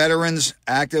benefiting veterans,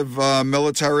 active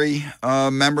military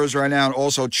members right now, and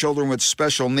also children with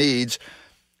special needs.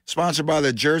 Sponsored by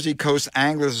the Jersey Coast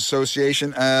Anglers Association.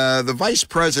 The Vice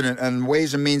President and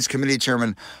Ways and Means Committee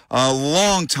Chairman, a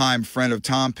longtime friend of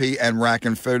Tom P. and Rack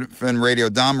and Fin Radio,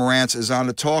 Don Morantz, is on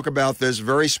to talk about this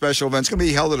very special event. It's going to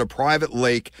be held at a private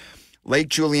lake, Lake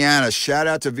Juliana. Shout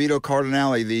out to Vito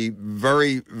Cardinale, the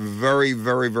very, very,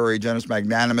 very, very generous,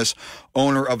 magnanimous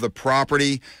owner of the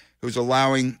property, who's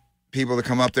allowing people to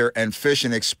come up there and fish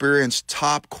and experience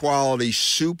top quality,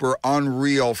 super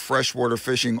unreal freshwater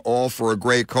fishing, all for a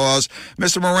great cause.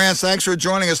 Mr. Morantz, thanks for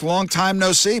joining us. Long time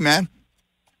no see, man.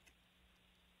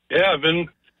 Yeah, been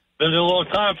a long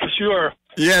time for sure.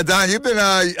 Yeah, Don, you've been.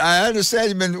 I understand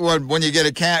you've been. When you get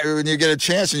a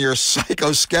chance in your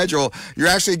psycho schedule, you're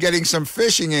actually getting some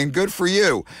fishing in. Good for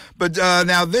you. But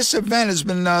now this event has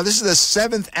been. This is the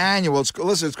 7th annual. It's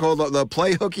called the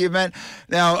Play Hooky event.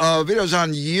 Now, Vito's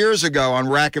on years ago on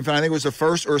Rack and Fin. I think it was the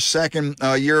first or second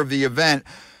year of the event.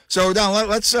 So, Don,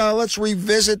 let's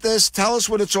revisit this. Tell us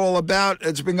what it's all about.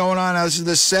 It's been going on. This is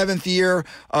the 7th year.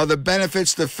 The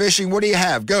benefits, the fishing. What do you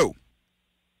have? Go.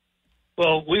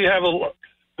 Well, we have a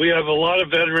lot of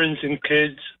veterans and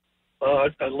kids.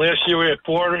 Last year we had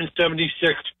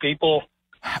 476 people.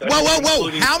 Whoa!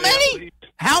 How many?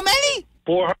 How many?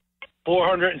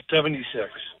 476.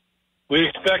 We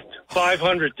expect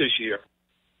 500 this year,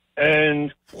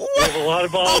 and we have a lot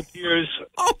of volunteers.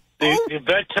 The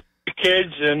vets have the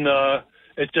kids, and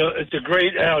it's a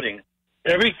great outing.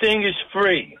 Everything is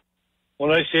free.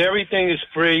 When I say everything is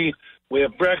free, we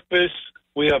have breakfast.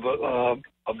 We have a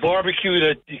barbecue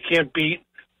that you can't beat.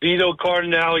 Vito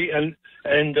Cardinale and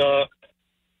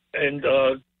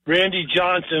Randy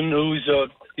Johnson, who's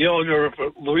the owner of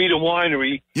Loretta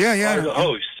Winery, are the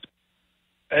hosts.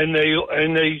 And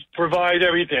they provide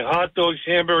everything: hot dogs,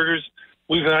 hamburgers.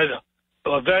 We've had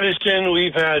venison.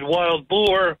 We've had wild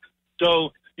boar.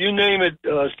 So you name it,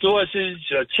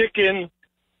 sausage, chicken,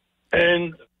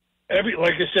 and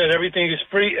like I said, everything is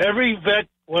free. Every vet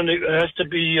when it has to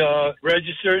be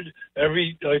registered.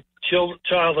 Every child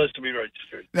has to be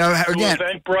registered. Now, again,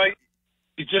 Eventbrite,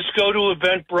 you just go to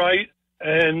Eventbrite,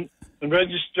 and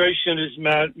registration is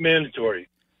mandatory.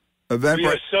 We have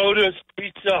Eventbrite. sodas,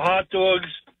 pizza, hot dogs.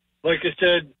 Like I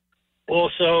said,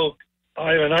 also,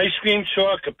 I have an ice cream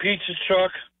truck, a pizza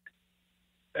truck.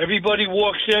 Everybody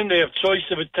walks in. They have choice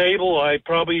of a table. I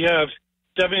probably have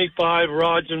 75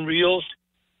 rods and reels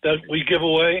that we give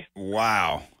away.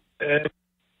 Wow. And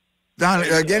Don,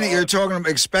 again, you're talking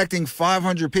expecting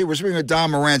 500 people. We're speaking with Don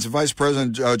Morantz, Vice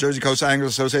President, Jersey Coast Anglers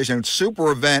Association.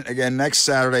 Super event again next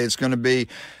Saturday. It's going to be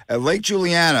at Lake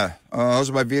Juliana,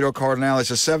 hosted by Vito Cardinale. It's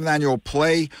a 7th annual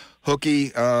play hooky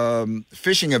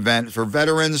fishing event for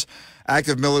veterans,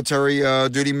 active military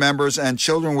duty members, and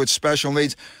children with special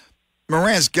needs.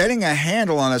 Morantz, getting a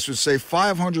handle on this would say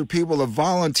 500 people of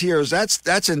volunteers.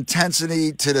 That's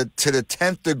intensity to the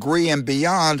 10th degree and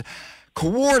beyond.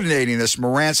 Coordinating this,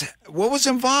 Morantz, what was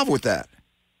involved with that?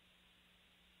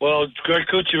 Well, Greg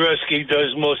Kuchereski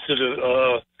does most of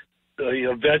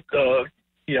the vet,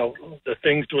 the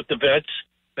things with the vets,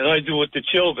 and I do with the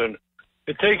children.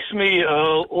 It takes me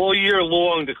all year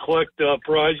long to collect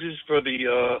prizes for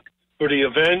the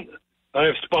event. I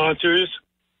have sponsors,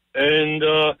 and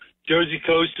Jersey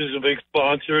Coast is a big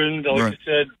sponsor, and like I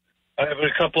said, I have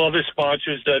a couple other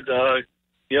sponsors that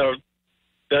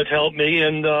that help me,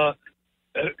 and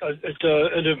it's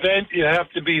an event. You have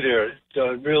to be there.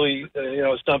 It's really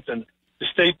something. The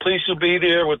state police will be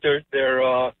there with their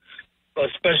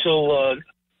special.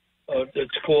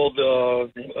 It's called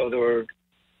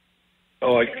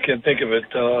I can't think of it.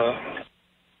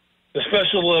 The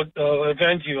special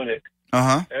event unit.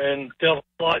 And they're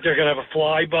going to have a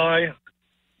flyby.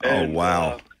 Oh,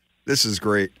 wow. This is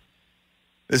great.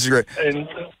 This is great. And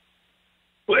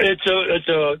it's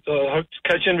a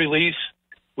catch and release.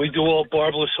 We do all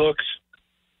barbless hooks.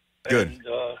 Good. And,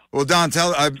 well, Don,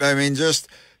 just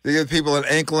to give people an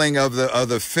inkling of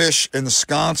the fish in the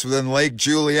sconce within Lake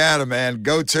Juliana, man,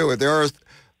 go to it. There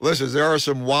are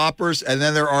some whoppers, and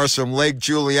then there are some Lake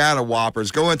Juliana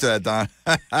whoppers. Go into that, Don.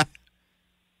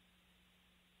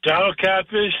 Saddle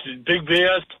catfish, big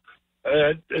bass.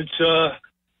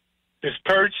 There's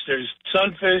perch, there's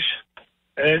sunfish,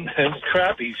 and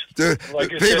crappies. Dude,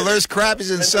 people, there's crappies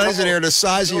and sunnies in here the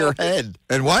size of your head.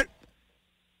 And what?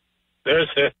 There's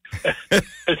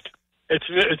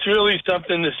it's really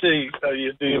something to see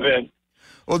the event.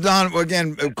 Well, Don,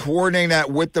 again, coordinating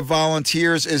that with the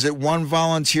volunteers, is it one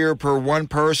volunteer per one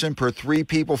person, per 3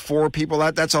 people, 4 people?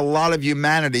 That's a lot of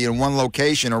humanity in one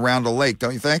location around a lake,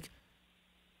 don't you think?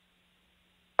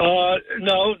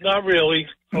 No, not really.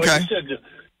 Like Okay. I said,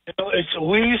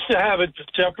 we used to have it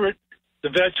separate. The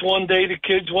vets one day, the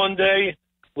kids one day.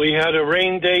 We had a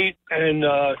rain date, and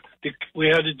we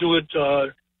had to do it.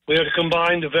 We had to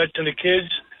combine the vets and the kids.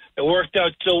 It worked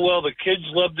out so well. The kids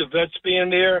loved the vets being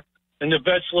there, and the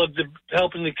vets loved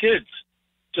helping the kids.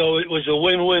 So it was a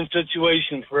win-win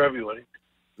situation for everybody.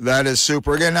 That is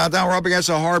super. Again, now, Don, we're up against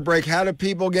a hard break. How do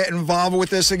people get involved with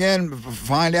this again?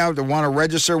 Find out, they want to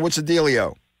register. What's the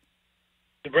dealio?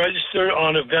 Register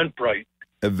on Eventbrite.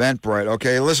 Eventbrite.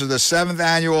 Okay, listen, the 7th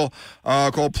annual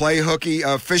called Play Hooky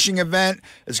fishing event.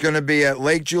 It's going to be at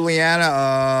Lake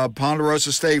Juliana,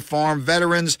 Ponderosa State Farm.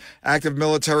 Veterans, active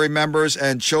military members,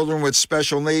 and children with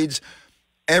special needs.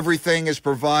 Everything is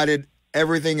provided.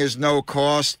 Everything is no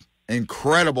cost.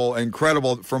 Incredible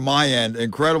from my end.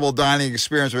 Incredible dining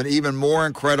experience, but even more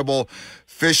incredible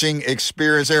fishing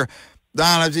experience there.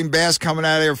 Don, I've seen bass coming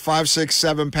out of there 5, 6,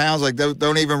 7 pounds, like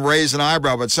don't even raise an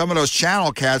eyebrow. But some of those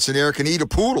channel cats in there can eat a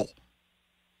poodle.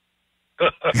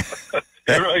 You're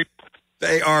right.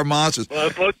 They are monsters.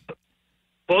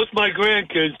 Both my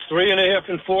grandkids, 3.5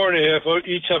 and 4.5,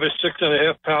 each have a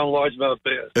 6.5 pound largemouth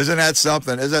bass. Isn't that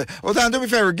something? Well, Don, do me a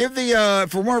favor. Give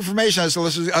for more information as to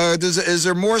listeners. Is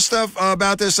there more stuff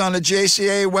about this on the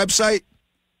JCA website?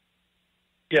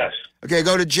 Yes. Okay,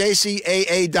 go to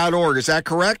jcaa.org. Is that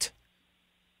correct?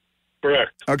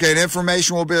 Correct. Okay, and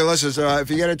information will be there. Listen,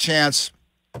 if you get a chance,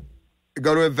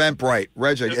 go to Eventbrite.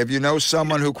 Register. If you know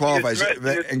someone who qualifies,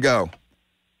 and go.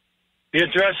 The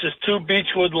address is 2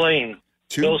 Beechwood Lane,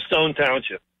 Millstone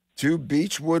Township. 2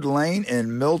 Beechwood Lane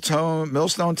in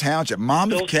Millstone Township,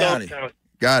 Monmouth County.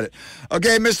 Got it.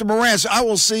 Okay, Mr. Morantz, I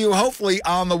will see you hopefully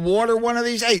on the water one of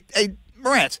these. Hey,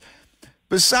 Morantz,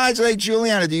 besides Lake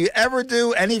Juliana, do you ever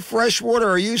do any freshwater,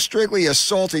 or are you strictly a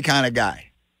salty kind of guy?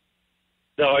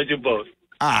 No, I do both.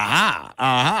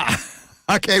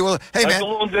 Okay, well, hey, man.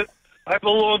 I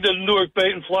belong to the Newark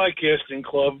Bait and Fly Casting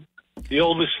Club, the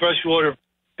oldest freshwater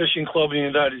fishing club in the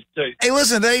United States. Hey,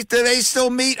 listen, do they still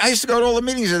meet? I used to go to all the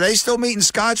meetings. Do they still meet in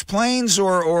Scotch Plains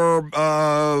or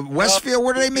Westfield?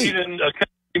 Where do they meet?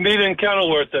 We meet in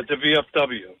Kenilworth at the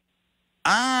VFW.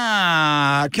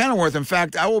 Kenilworth. In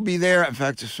fact, I will be there. In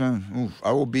fact,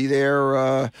 I will be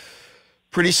there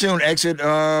pretty soon. Exit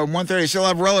 130. Still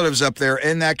have relatives up there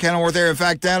in that Kenilworth area. In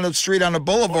fact, down the street on the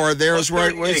boulevard there is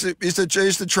where I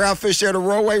used to trout fish there, the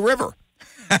Rollway River.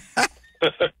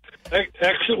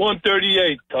 Exit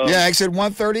 138. Yeah, exit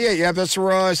 138. Yeah, that's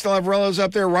where I still have relatives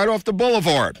up there right off the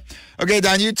boulevard. Okay,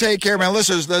 Don, you take care, man.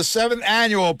 Listen, the 7th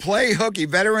annual Play Hooky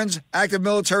Veterans, Active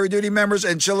Military Duty Members,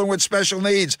 and Children with Special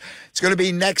Needs. It's going to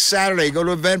be next Saturday. Go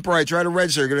to Eventbrite. Try to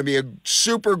register. It's going to be a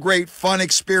super great, fun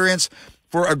experience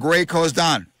for a great cause.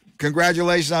 Don,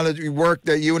 congratulations on the work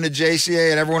that you and the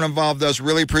JCA and everyone involved does.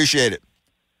 Really appreciate it.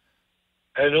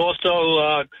 And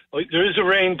also, there is a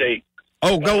rain date.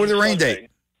 Oh, go with the rain date.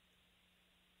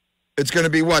 It's going to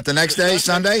be what, the next day,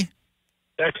 Sunday?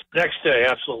 Next day,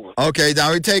 absolutely. Okay,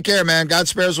 Don, we take care, man. God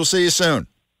spares. We'll see you soon.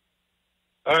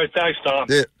 All right, thanks, Tom.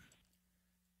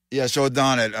 Yeah, so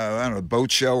Don at, I don't know, a boat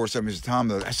show or something.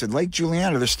 Tom, I said, Lake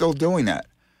Juliana, they're still doing that.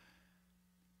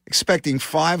 Expecting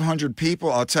 500 people.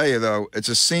 I'll tell you, though, it's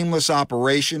a seamless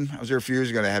operation. I was there a few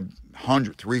years ago. They had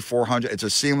 400. It's a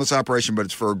seamless operation, but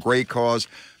it's for a great cause.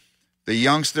 The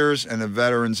youngsters and the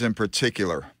veterans in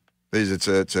particular. It's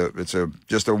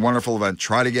just a wonderful event.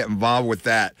 Try to get involved with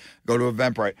that. Go to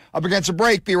Eventbrite. Up against a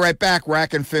break. Be right back.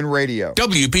 Rack and Fin Radio.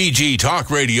 WPG Talk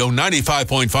Radio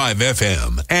 95.5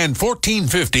 FM and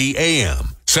 1450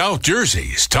 AM. South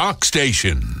Jersey's talk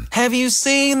station. Have you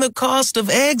seen the cost of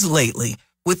eggs lately?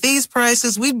 With these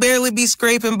prices, we'd barely be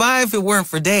scraping by if it weren't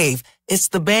for Dave. It's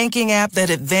the banking app that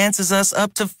advances us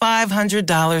up to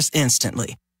 $500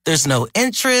 instantly. There's no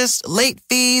interest, late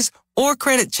fees, or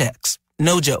credit checks.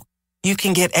 No joke. You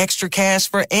can get extra cash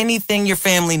for anything your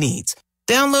family needs.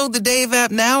 Download the Dave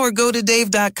app now or go to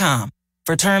dave.com.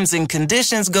 For terms and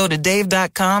conditions, go to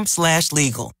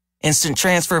dave.com/legal. Instant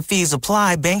transfer fees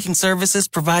apply. Banking services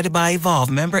provided by Evolve.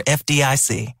 Member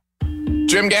FDIC.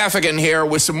 Jim Gaffigan here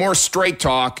with some more Straight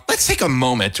Talk. Let's take a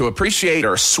moment to appreciate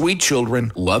our sweet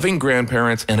children, loving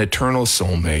grandparents, and eternal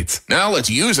soulmates. Now let's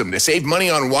use them to save money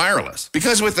on wireless.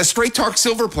 Because with the Straight Talk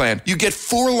Silver Plan, you get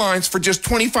 4 lines for just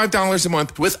 $25 a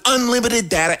month with unlimited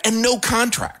data and no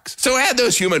contracts. So add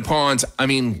those human pawns,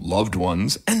 loved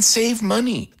ones, and save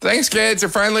money. Thanks, kids. They're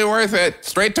finally worth it.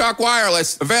 Straight Talk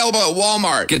Wireless, available at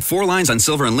Walmart. Get 4 lines on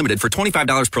Silver Unlimited for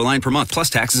 $25 per line per month, plus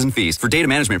taxes and fees. For data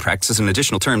management practices and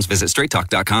additional terms, visit straighttalk.com.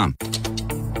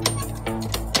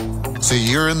 So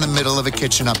you're in the middle of a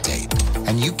kitchen update,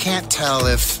 and you can't tell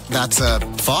if that's a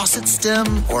faucet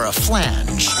stem or a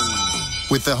flange.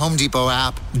 With the Home Depot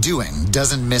app, doing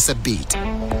doesn't miss a beat.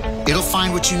 It'll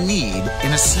find what you need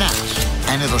in a snap,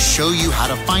 and it'll show you how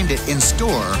to find it in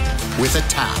store with a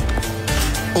tap.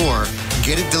 Or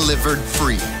get it delivered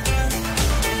free.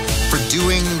 For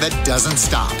doing that doesn't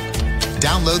stop,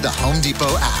 download the Home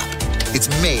Depot app. It's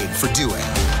made for doing.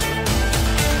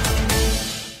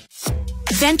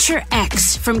 Venture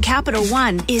X from Capital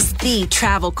One is the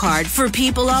travel card for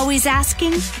people always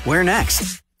asking, where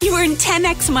next? You earn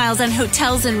 10x miles on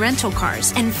hotels and rental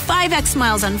cars, and 5x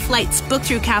miles on flights booked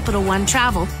through Capital One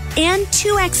Travel, and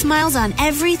 2x miles on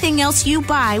everything else you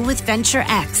buy with Venture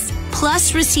X.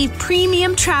 Plus, receive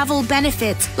premium travel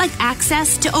benefits like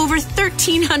access to over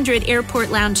 1,300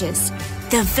 airport lounges.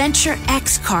 The Venture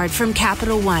X card from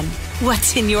Capital One.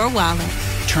 What's in your wallet?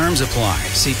 Terms apply.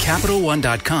 See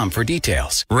CapitalOne.com for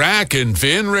details. Rack and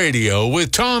Fin Radio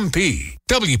with Tom P.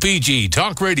 WPG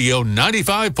Talk Radio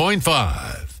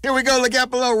 95.5. Here we go, look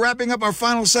out below, wrapping up our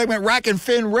final segment, Rack and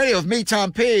Fin Radio with me,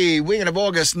 Tom P. Weekend of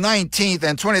August 19th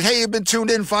and 20th. Hey, you've been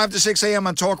tuned in 5 to 6 a.m.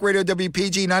 on Talk Radio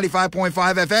WPG 95.5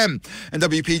 FM and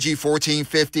WPG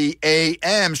 1450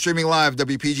 AM. Streaming live,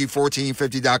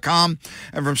 WPG1450.com.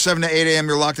 And from 7 to 8 a.m.,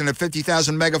 you're locked in at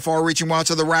 50,000 mega far-reaching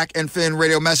watts of the Rack and Fin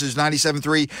Radio message,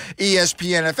 97.3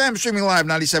 ESPN FM. Streaming live,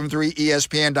 97.3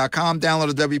 ESPN.com.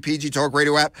 Download the WPG Talk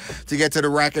Radio app to get to the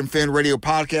Rack and Fin Radio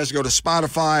podcast. Go to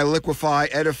Spotify, Liquify,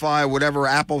 Edify, whatever,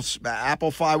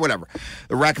 Applefy, whatever.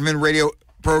 The Rack and Fin Radio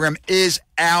program is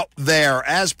out there.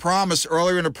 As promised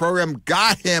earlier in the program,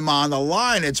 got him on the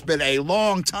line. It's been a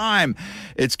long time.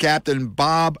 It's Captain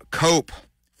Bob Cope.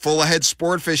 Full ahead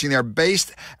sport fishing. They're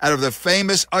based out of the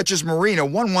famous Utches Marina,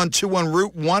 1121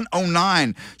 Route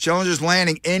 109. Challenger's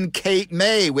Landing in Cape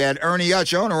May. We had Ernie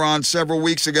Utch, owner, on several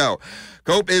weeks ago.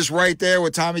 Cope is right there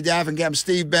with Tommy Daff and Captain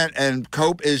Steve Bent, and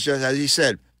Cope is just, as he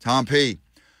said, Tom P.,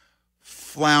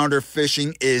 flounder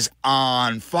fishing is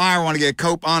on fire. I want to get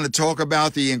Cope on to talk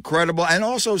about the incredible and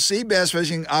also sea bass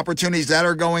fishing opportunities that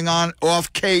are going on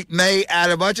off Cape May out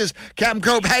of Hutchins. Captain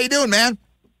Cope, how you doing, man?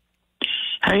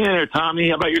 Hang in there, Tommy.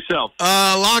 How about yourself?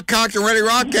 Lock, cocked, and ready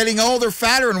rock, getting older,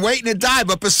 fatter, and waiting to die.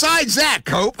 But besides that,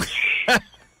 Cope, I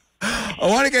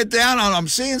want to get down on, I'm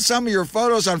seeing some of your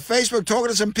photos on Facebook, talking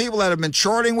to some people that have been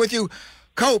charting with you.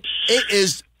 Cope, it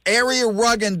is area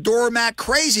rug and doormat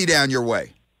crazy down your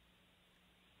way.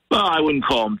 Well, I wouldn't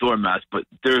call them doormats, but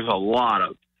there's a lot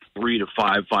of 3 to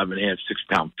 5, 5.5, 6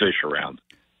 pound fish around.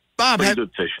 Bob, have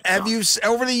you,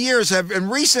 over the years, in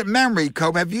recent memory,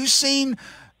 Cope, have you seen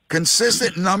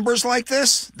consistent numbers like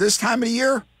this time of the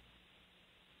year?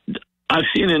 I've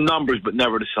seen in numbers, but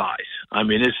never the size. I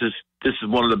mean, this is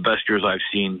one of the best years I've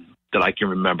seen that I can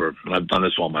remember, and I've done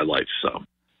this all my life. So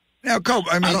now,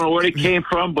 Cope, I don't know where they came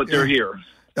from, but they're here.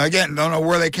 Again, don't know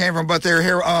where they came from, but they're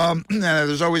here.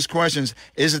 There's always questions.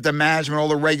 Is it the management, all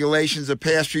the regulations the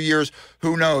past few years?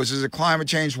 Who knows? Is it climate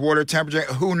change, water temperature?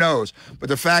 Who knows? But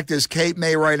the fact is, Cape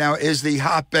May right now is the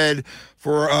hotbed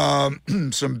for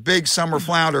some big summer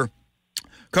flounder.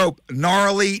 Cope,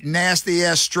 gnarly,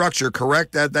 nasty-ass structure,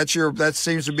 correct? That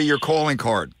seems to be your calling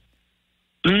card.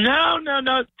 No,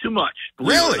 not too much.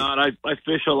 Really? Not. I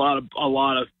fish a lot of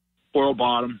coral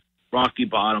bottom, rocky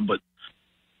bottom, but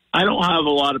I don't have a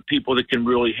lot of people that can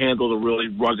really handle the really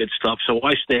rugged stuff, so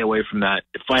I stay away from that.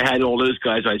 If I had all those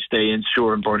guys, I'd stay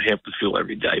inshore and burn half the fuel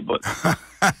every day. But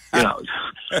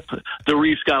the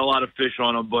reef's got a lot of fish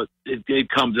on them, but it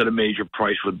comes at a major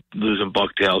price with losing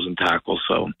bucktails and tackle.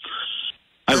 So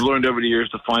I've learned over the years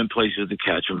to find places to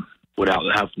catch them without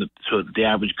having to, so the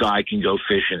average guy can go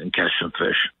fishing and catch some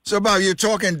fish. So, Bob, you're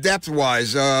talking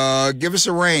depth-wise. Give us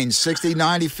a range, 60,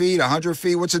 90 feet, 100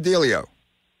 feet. What's the dealio?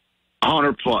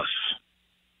 100 plus.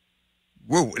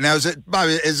 Woo. Now, Bob,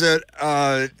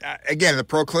 again, the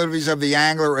proclivities of the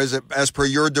angler, is it as per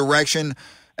your direction?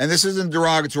 And this isn't a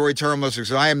derogatory term,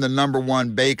 because I am the number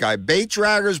one bait guy. Bait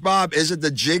draggers, Bob, is it the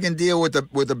jig and deal with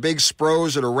the big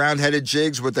spros or the round-headed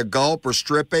jigs with the gulp or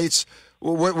strip baits?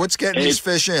 What's getting these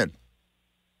fish in?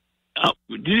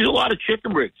 We use a lot of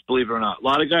chicken rigs, believe it or not. A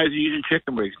lot of guys are using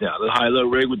chicken rigs now. The high-low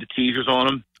rig with the teasers on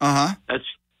them. Uh-huh.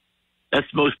 That's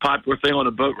the most popular thing on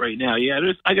the boat right now. Yeah,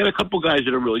 I got a couple guys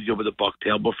that are really good with the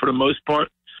bucktail, but for the most part,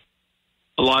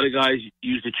 a lot of guys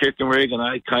use the chicken rig, and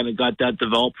I kind of got that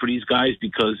developed for these guys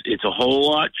because it's a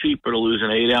whole lot cheaper to lose an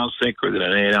 8-ounce sinker than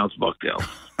an 8-ounce bucktail.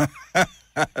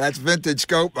 That's vintage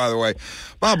scope, by the way.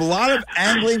 Bob, a lot of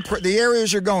angling, the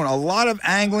areas you're going, a lot of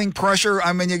angling pressure.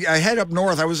 I mean, I head up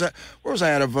north. Where was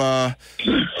I out of, a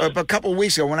couple of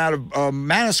weeks ago, went out of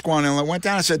Manasquan and I went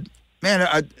down and said, man,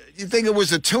 you think it was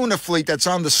the tuna fleet that's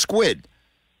on the squid.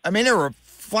 I mean, there were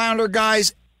flounder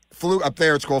guys, fluke up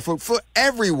there, it's called fluke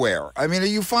everywhere. I mean, are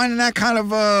you finding that kind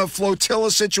of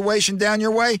flotilla situation down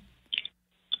your way?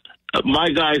 My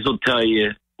guys will tell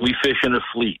you, we fish in a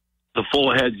fleet. The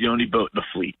full head's the only boat in the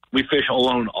fleet. We fish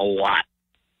alone a lot.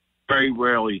 Very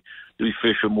rarely do we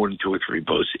fish with more than 2 or 3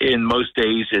 boats. In most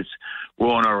days,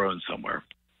 we're on our own somewhere.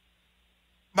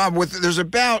 Bob, there's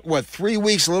about, 3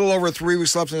 weeks, a little over 3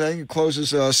 weeks left, and I think it closes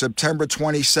September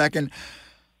 22nd.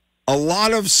 A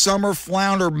lot of summer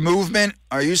flounder movement.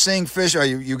 Are you seeing fish?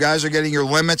 You guys are getting your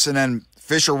limits, and then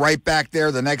fish are right back there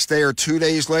the next day or 2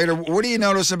 days later? What do you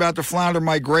notice about the flounder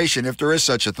migration, if there is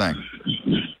such a thing?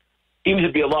 Seems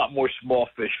to be a lot more small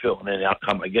fish filling in.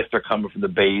 I guess they're coming from the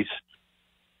bays.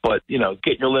 But,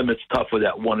 getting your limits tough with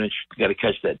that 1 inch. You got to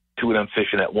catch that 2 of them fish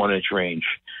in that 1-inch range.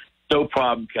 No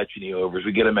problem catching the overs.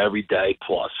 We get them every day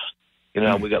plus. We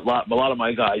got a lot of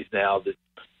my guys now that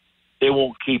they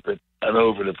won't keep an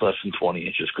over that's less than 20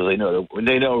 inches because they know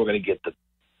we're going to get the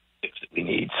fix that we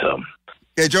need. So.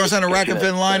 Yeah, Joe's on the Rack and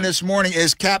Fin line this morning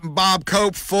is Captain Bob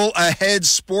Cope, full ahead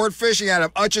sport fishing out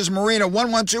of Hutchins Marina,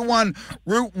 1121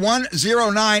 Route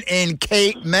 109 in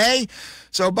Cape May.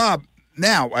 So, Bob,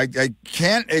 now I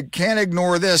can't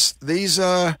ignore this. These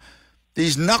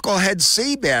knucklehead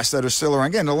sea bass that are still around.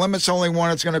 Again, the limit's only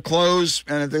one. It's going to close,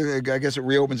 and I guess it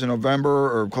reopens in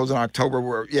November or closes in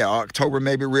October. October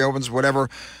maybe reopens, whatever.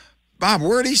 Bob,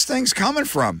 where are these things coming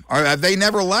from? Have they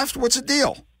never left? What's the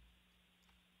deal?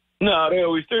 No,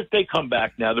 they come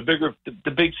back now. The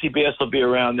big sea bass will be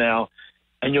around now,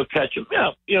 and you'll catch them.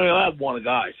 You'll have one a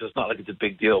guy, so it's not like it's a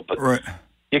big deal. But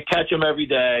you catch them every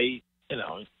day. I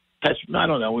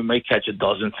don't know. We may catch a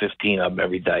dozen, 15 of them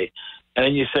every day, and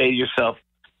then you say to yourself,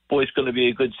 "Boy, it's going to be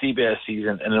a good sea bass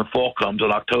season." And then fall comes,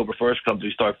 and October 1st comes,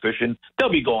 we start fishing. They'll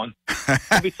be gone.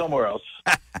 They'll be somewhere else.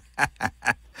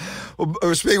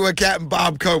 We're speaking with Captain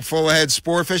Bob Cope, Full Ahead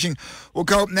Sport Fishing. Well,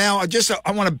 Cope, now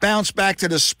I want to bounce back to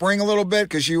the spring a little bit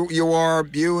because you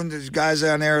and these guys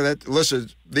down there that listen.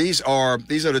 These are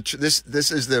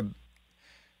the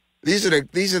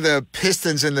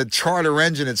pistons in the charter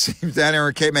engine. It seems down there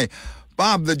in Cape May.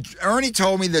 Bob, Ernie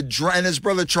told me and his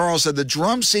brother Charles said the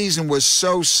drum season was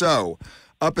so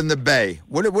up in the bay.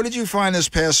 What did you find this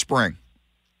past spring?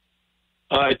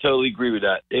 I totally agree with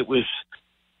that. It was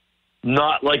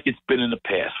not like it's been in the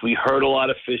past. We heard a lot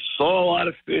of fish, saw a lot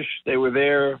of fish. They were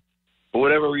there. For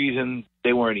whatever reason,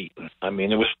 they weren't eating. I mean,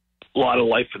 there was a lot of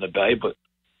life in the bay, but,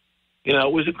 it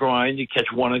was a grind. You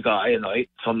catch one a guy a night.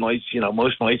 Some nights,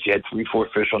 most nights you had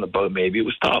 3-4 fish on the boat maybe. It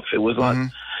was tough. It was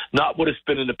not what it's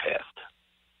been in the past.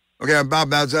 Okay,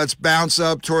 Bob, let's bounce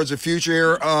up towards the future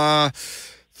here.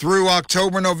 Through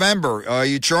October, November,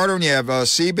 you chartering, you have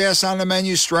sea bass on the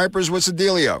menu, stripers. What's the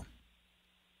dealio?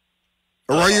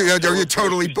 Or are you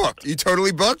totally booked? You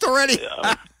totally booked already?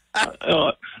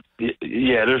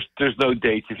 Yeah, there's no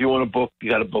dates. If you want to book,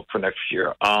 you got to book for next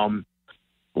year.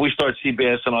 We start sea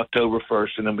bass on October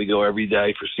 1st, and then we go every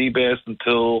day for sea bass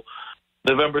until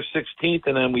November 16th,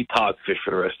 and then we tog fish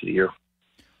for the rest of the year.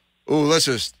 Ooh,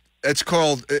 it's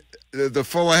called, the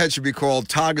Full Ahead should be called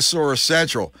Togosaurus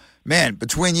Central. Man,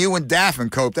 between you and Daff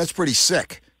and Cope, that's pretty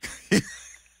sick.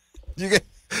 You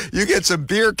get some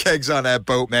beer kegs on that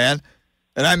boat, man.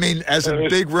 And I mean, as a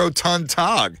big rotund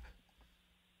tog.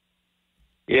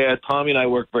 Yeah, Tommy and I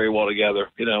work very well together.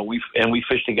 We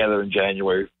fish together in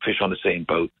January, fish on the same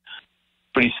boat.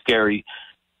 Pretty scary.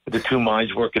 The two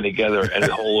minds working together and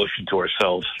the whole ocean to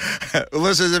ourselves.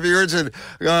 Listen, if you're interested,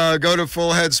 go to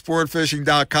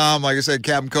fullheadsportfishing.com. Like I said,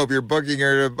 Captain Cope, you're booking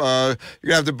you're gonna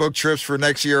have to book trips for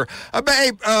next year.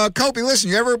 Hey, Copey,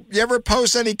 listen, you ever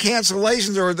post any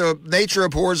cancellations or the nature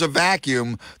abhors a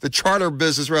vacuum, the charter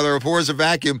business rather abhors a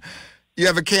vacuum? You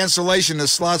have a cancellation, the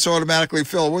slots automatically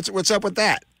fill. What's up with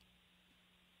that?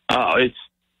 I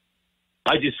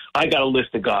got a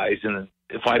list of guys, and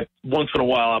if once in a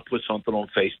while I'll put something on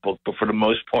Facebook, but for the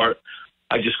most part,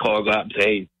 I just call a guy up and say,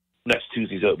 hey, next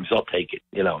Tuesday's open, so I'll take it.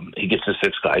 He gets the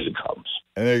 6 guys and comes.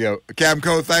 And there you go. Captain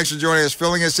Coe, thanks for joining us,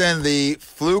 filling us in. The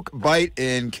fluke bite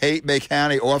in Cape May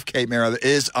County, off Cape May,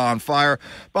 is on fire.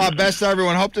 Bob, best to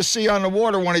everyone. Hope to see you on the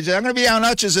water one of these days. I'm going to be out in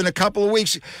Hutchins in a couple of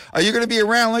weeks. Are you going to be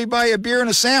around? Let me buy you a beer and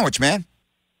a sandwich, man.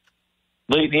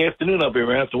 Late in the afternoon, I'll be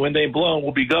around. If the wind ain't blowing,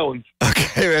 we'll be going.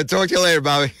 Okay, man. Talk to you later,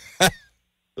 Bobby.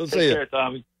 We'll see you. Take care,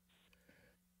 Tommy.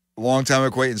 Longtime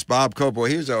acquaintance Bob Cope. Boy,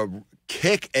 he was a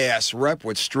kick-ass rep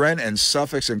with Stren and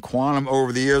Suffix and Quantum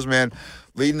over the years, man.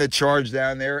 Leading the charge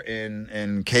down there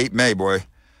in Cape May, boy.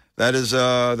 That is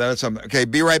something. Okay,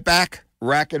 be right back.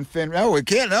 Rack and Fin. No, we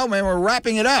can't. No, man, we're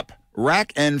wrapping it up.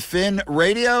 Rack and Fin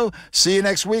Radio. See you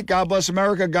next week. God bless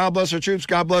America. God bless our troops.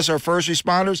 God bless our first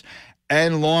responders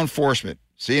and law enforcement.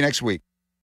 See you next week.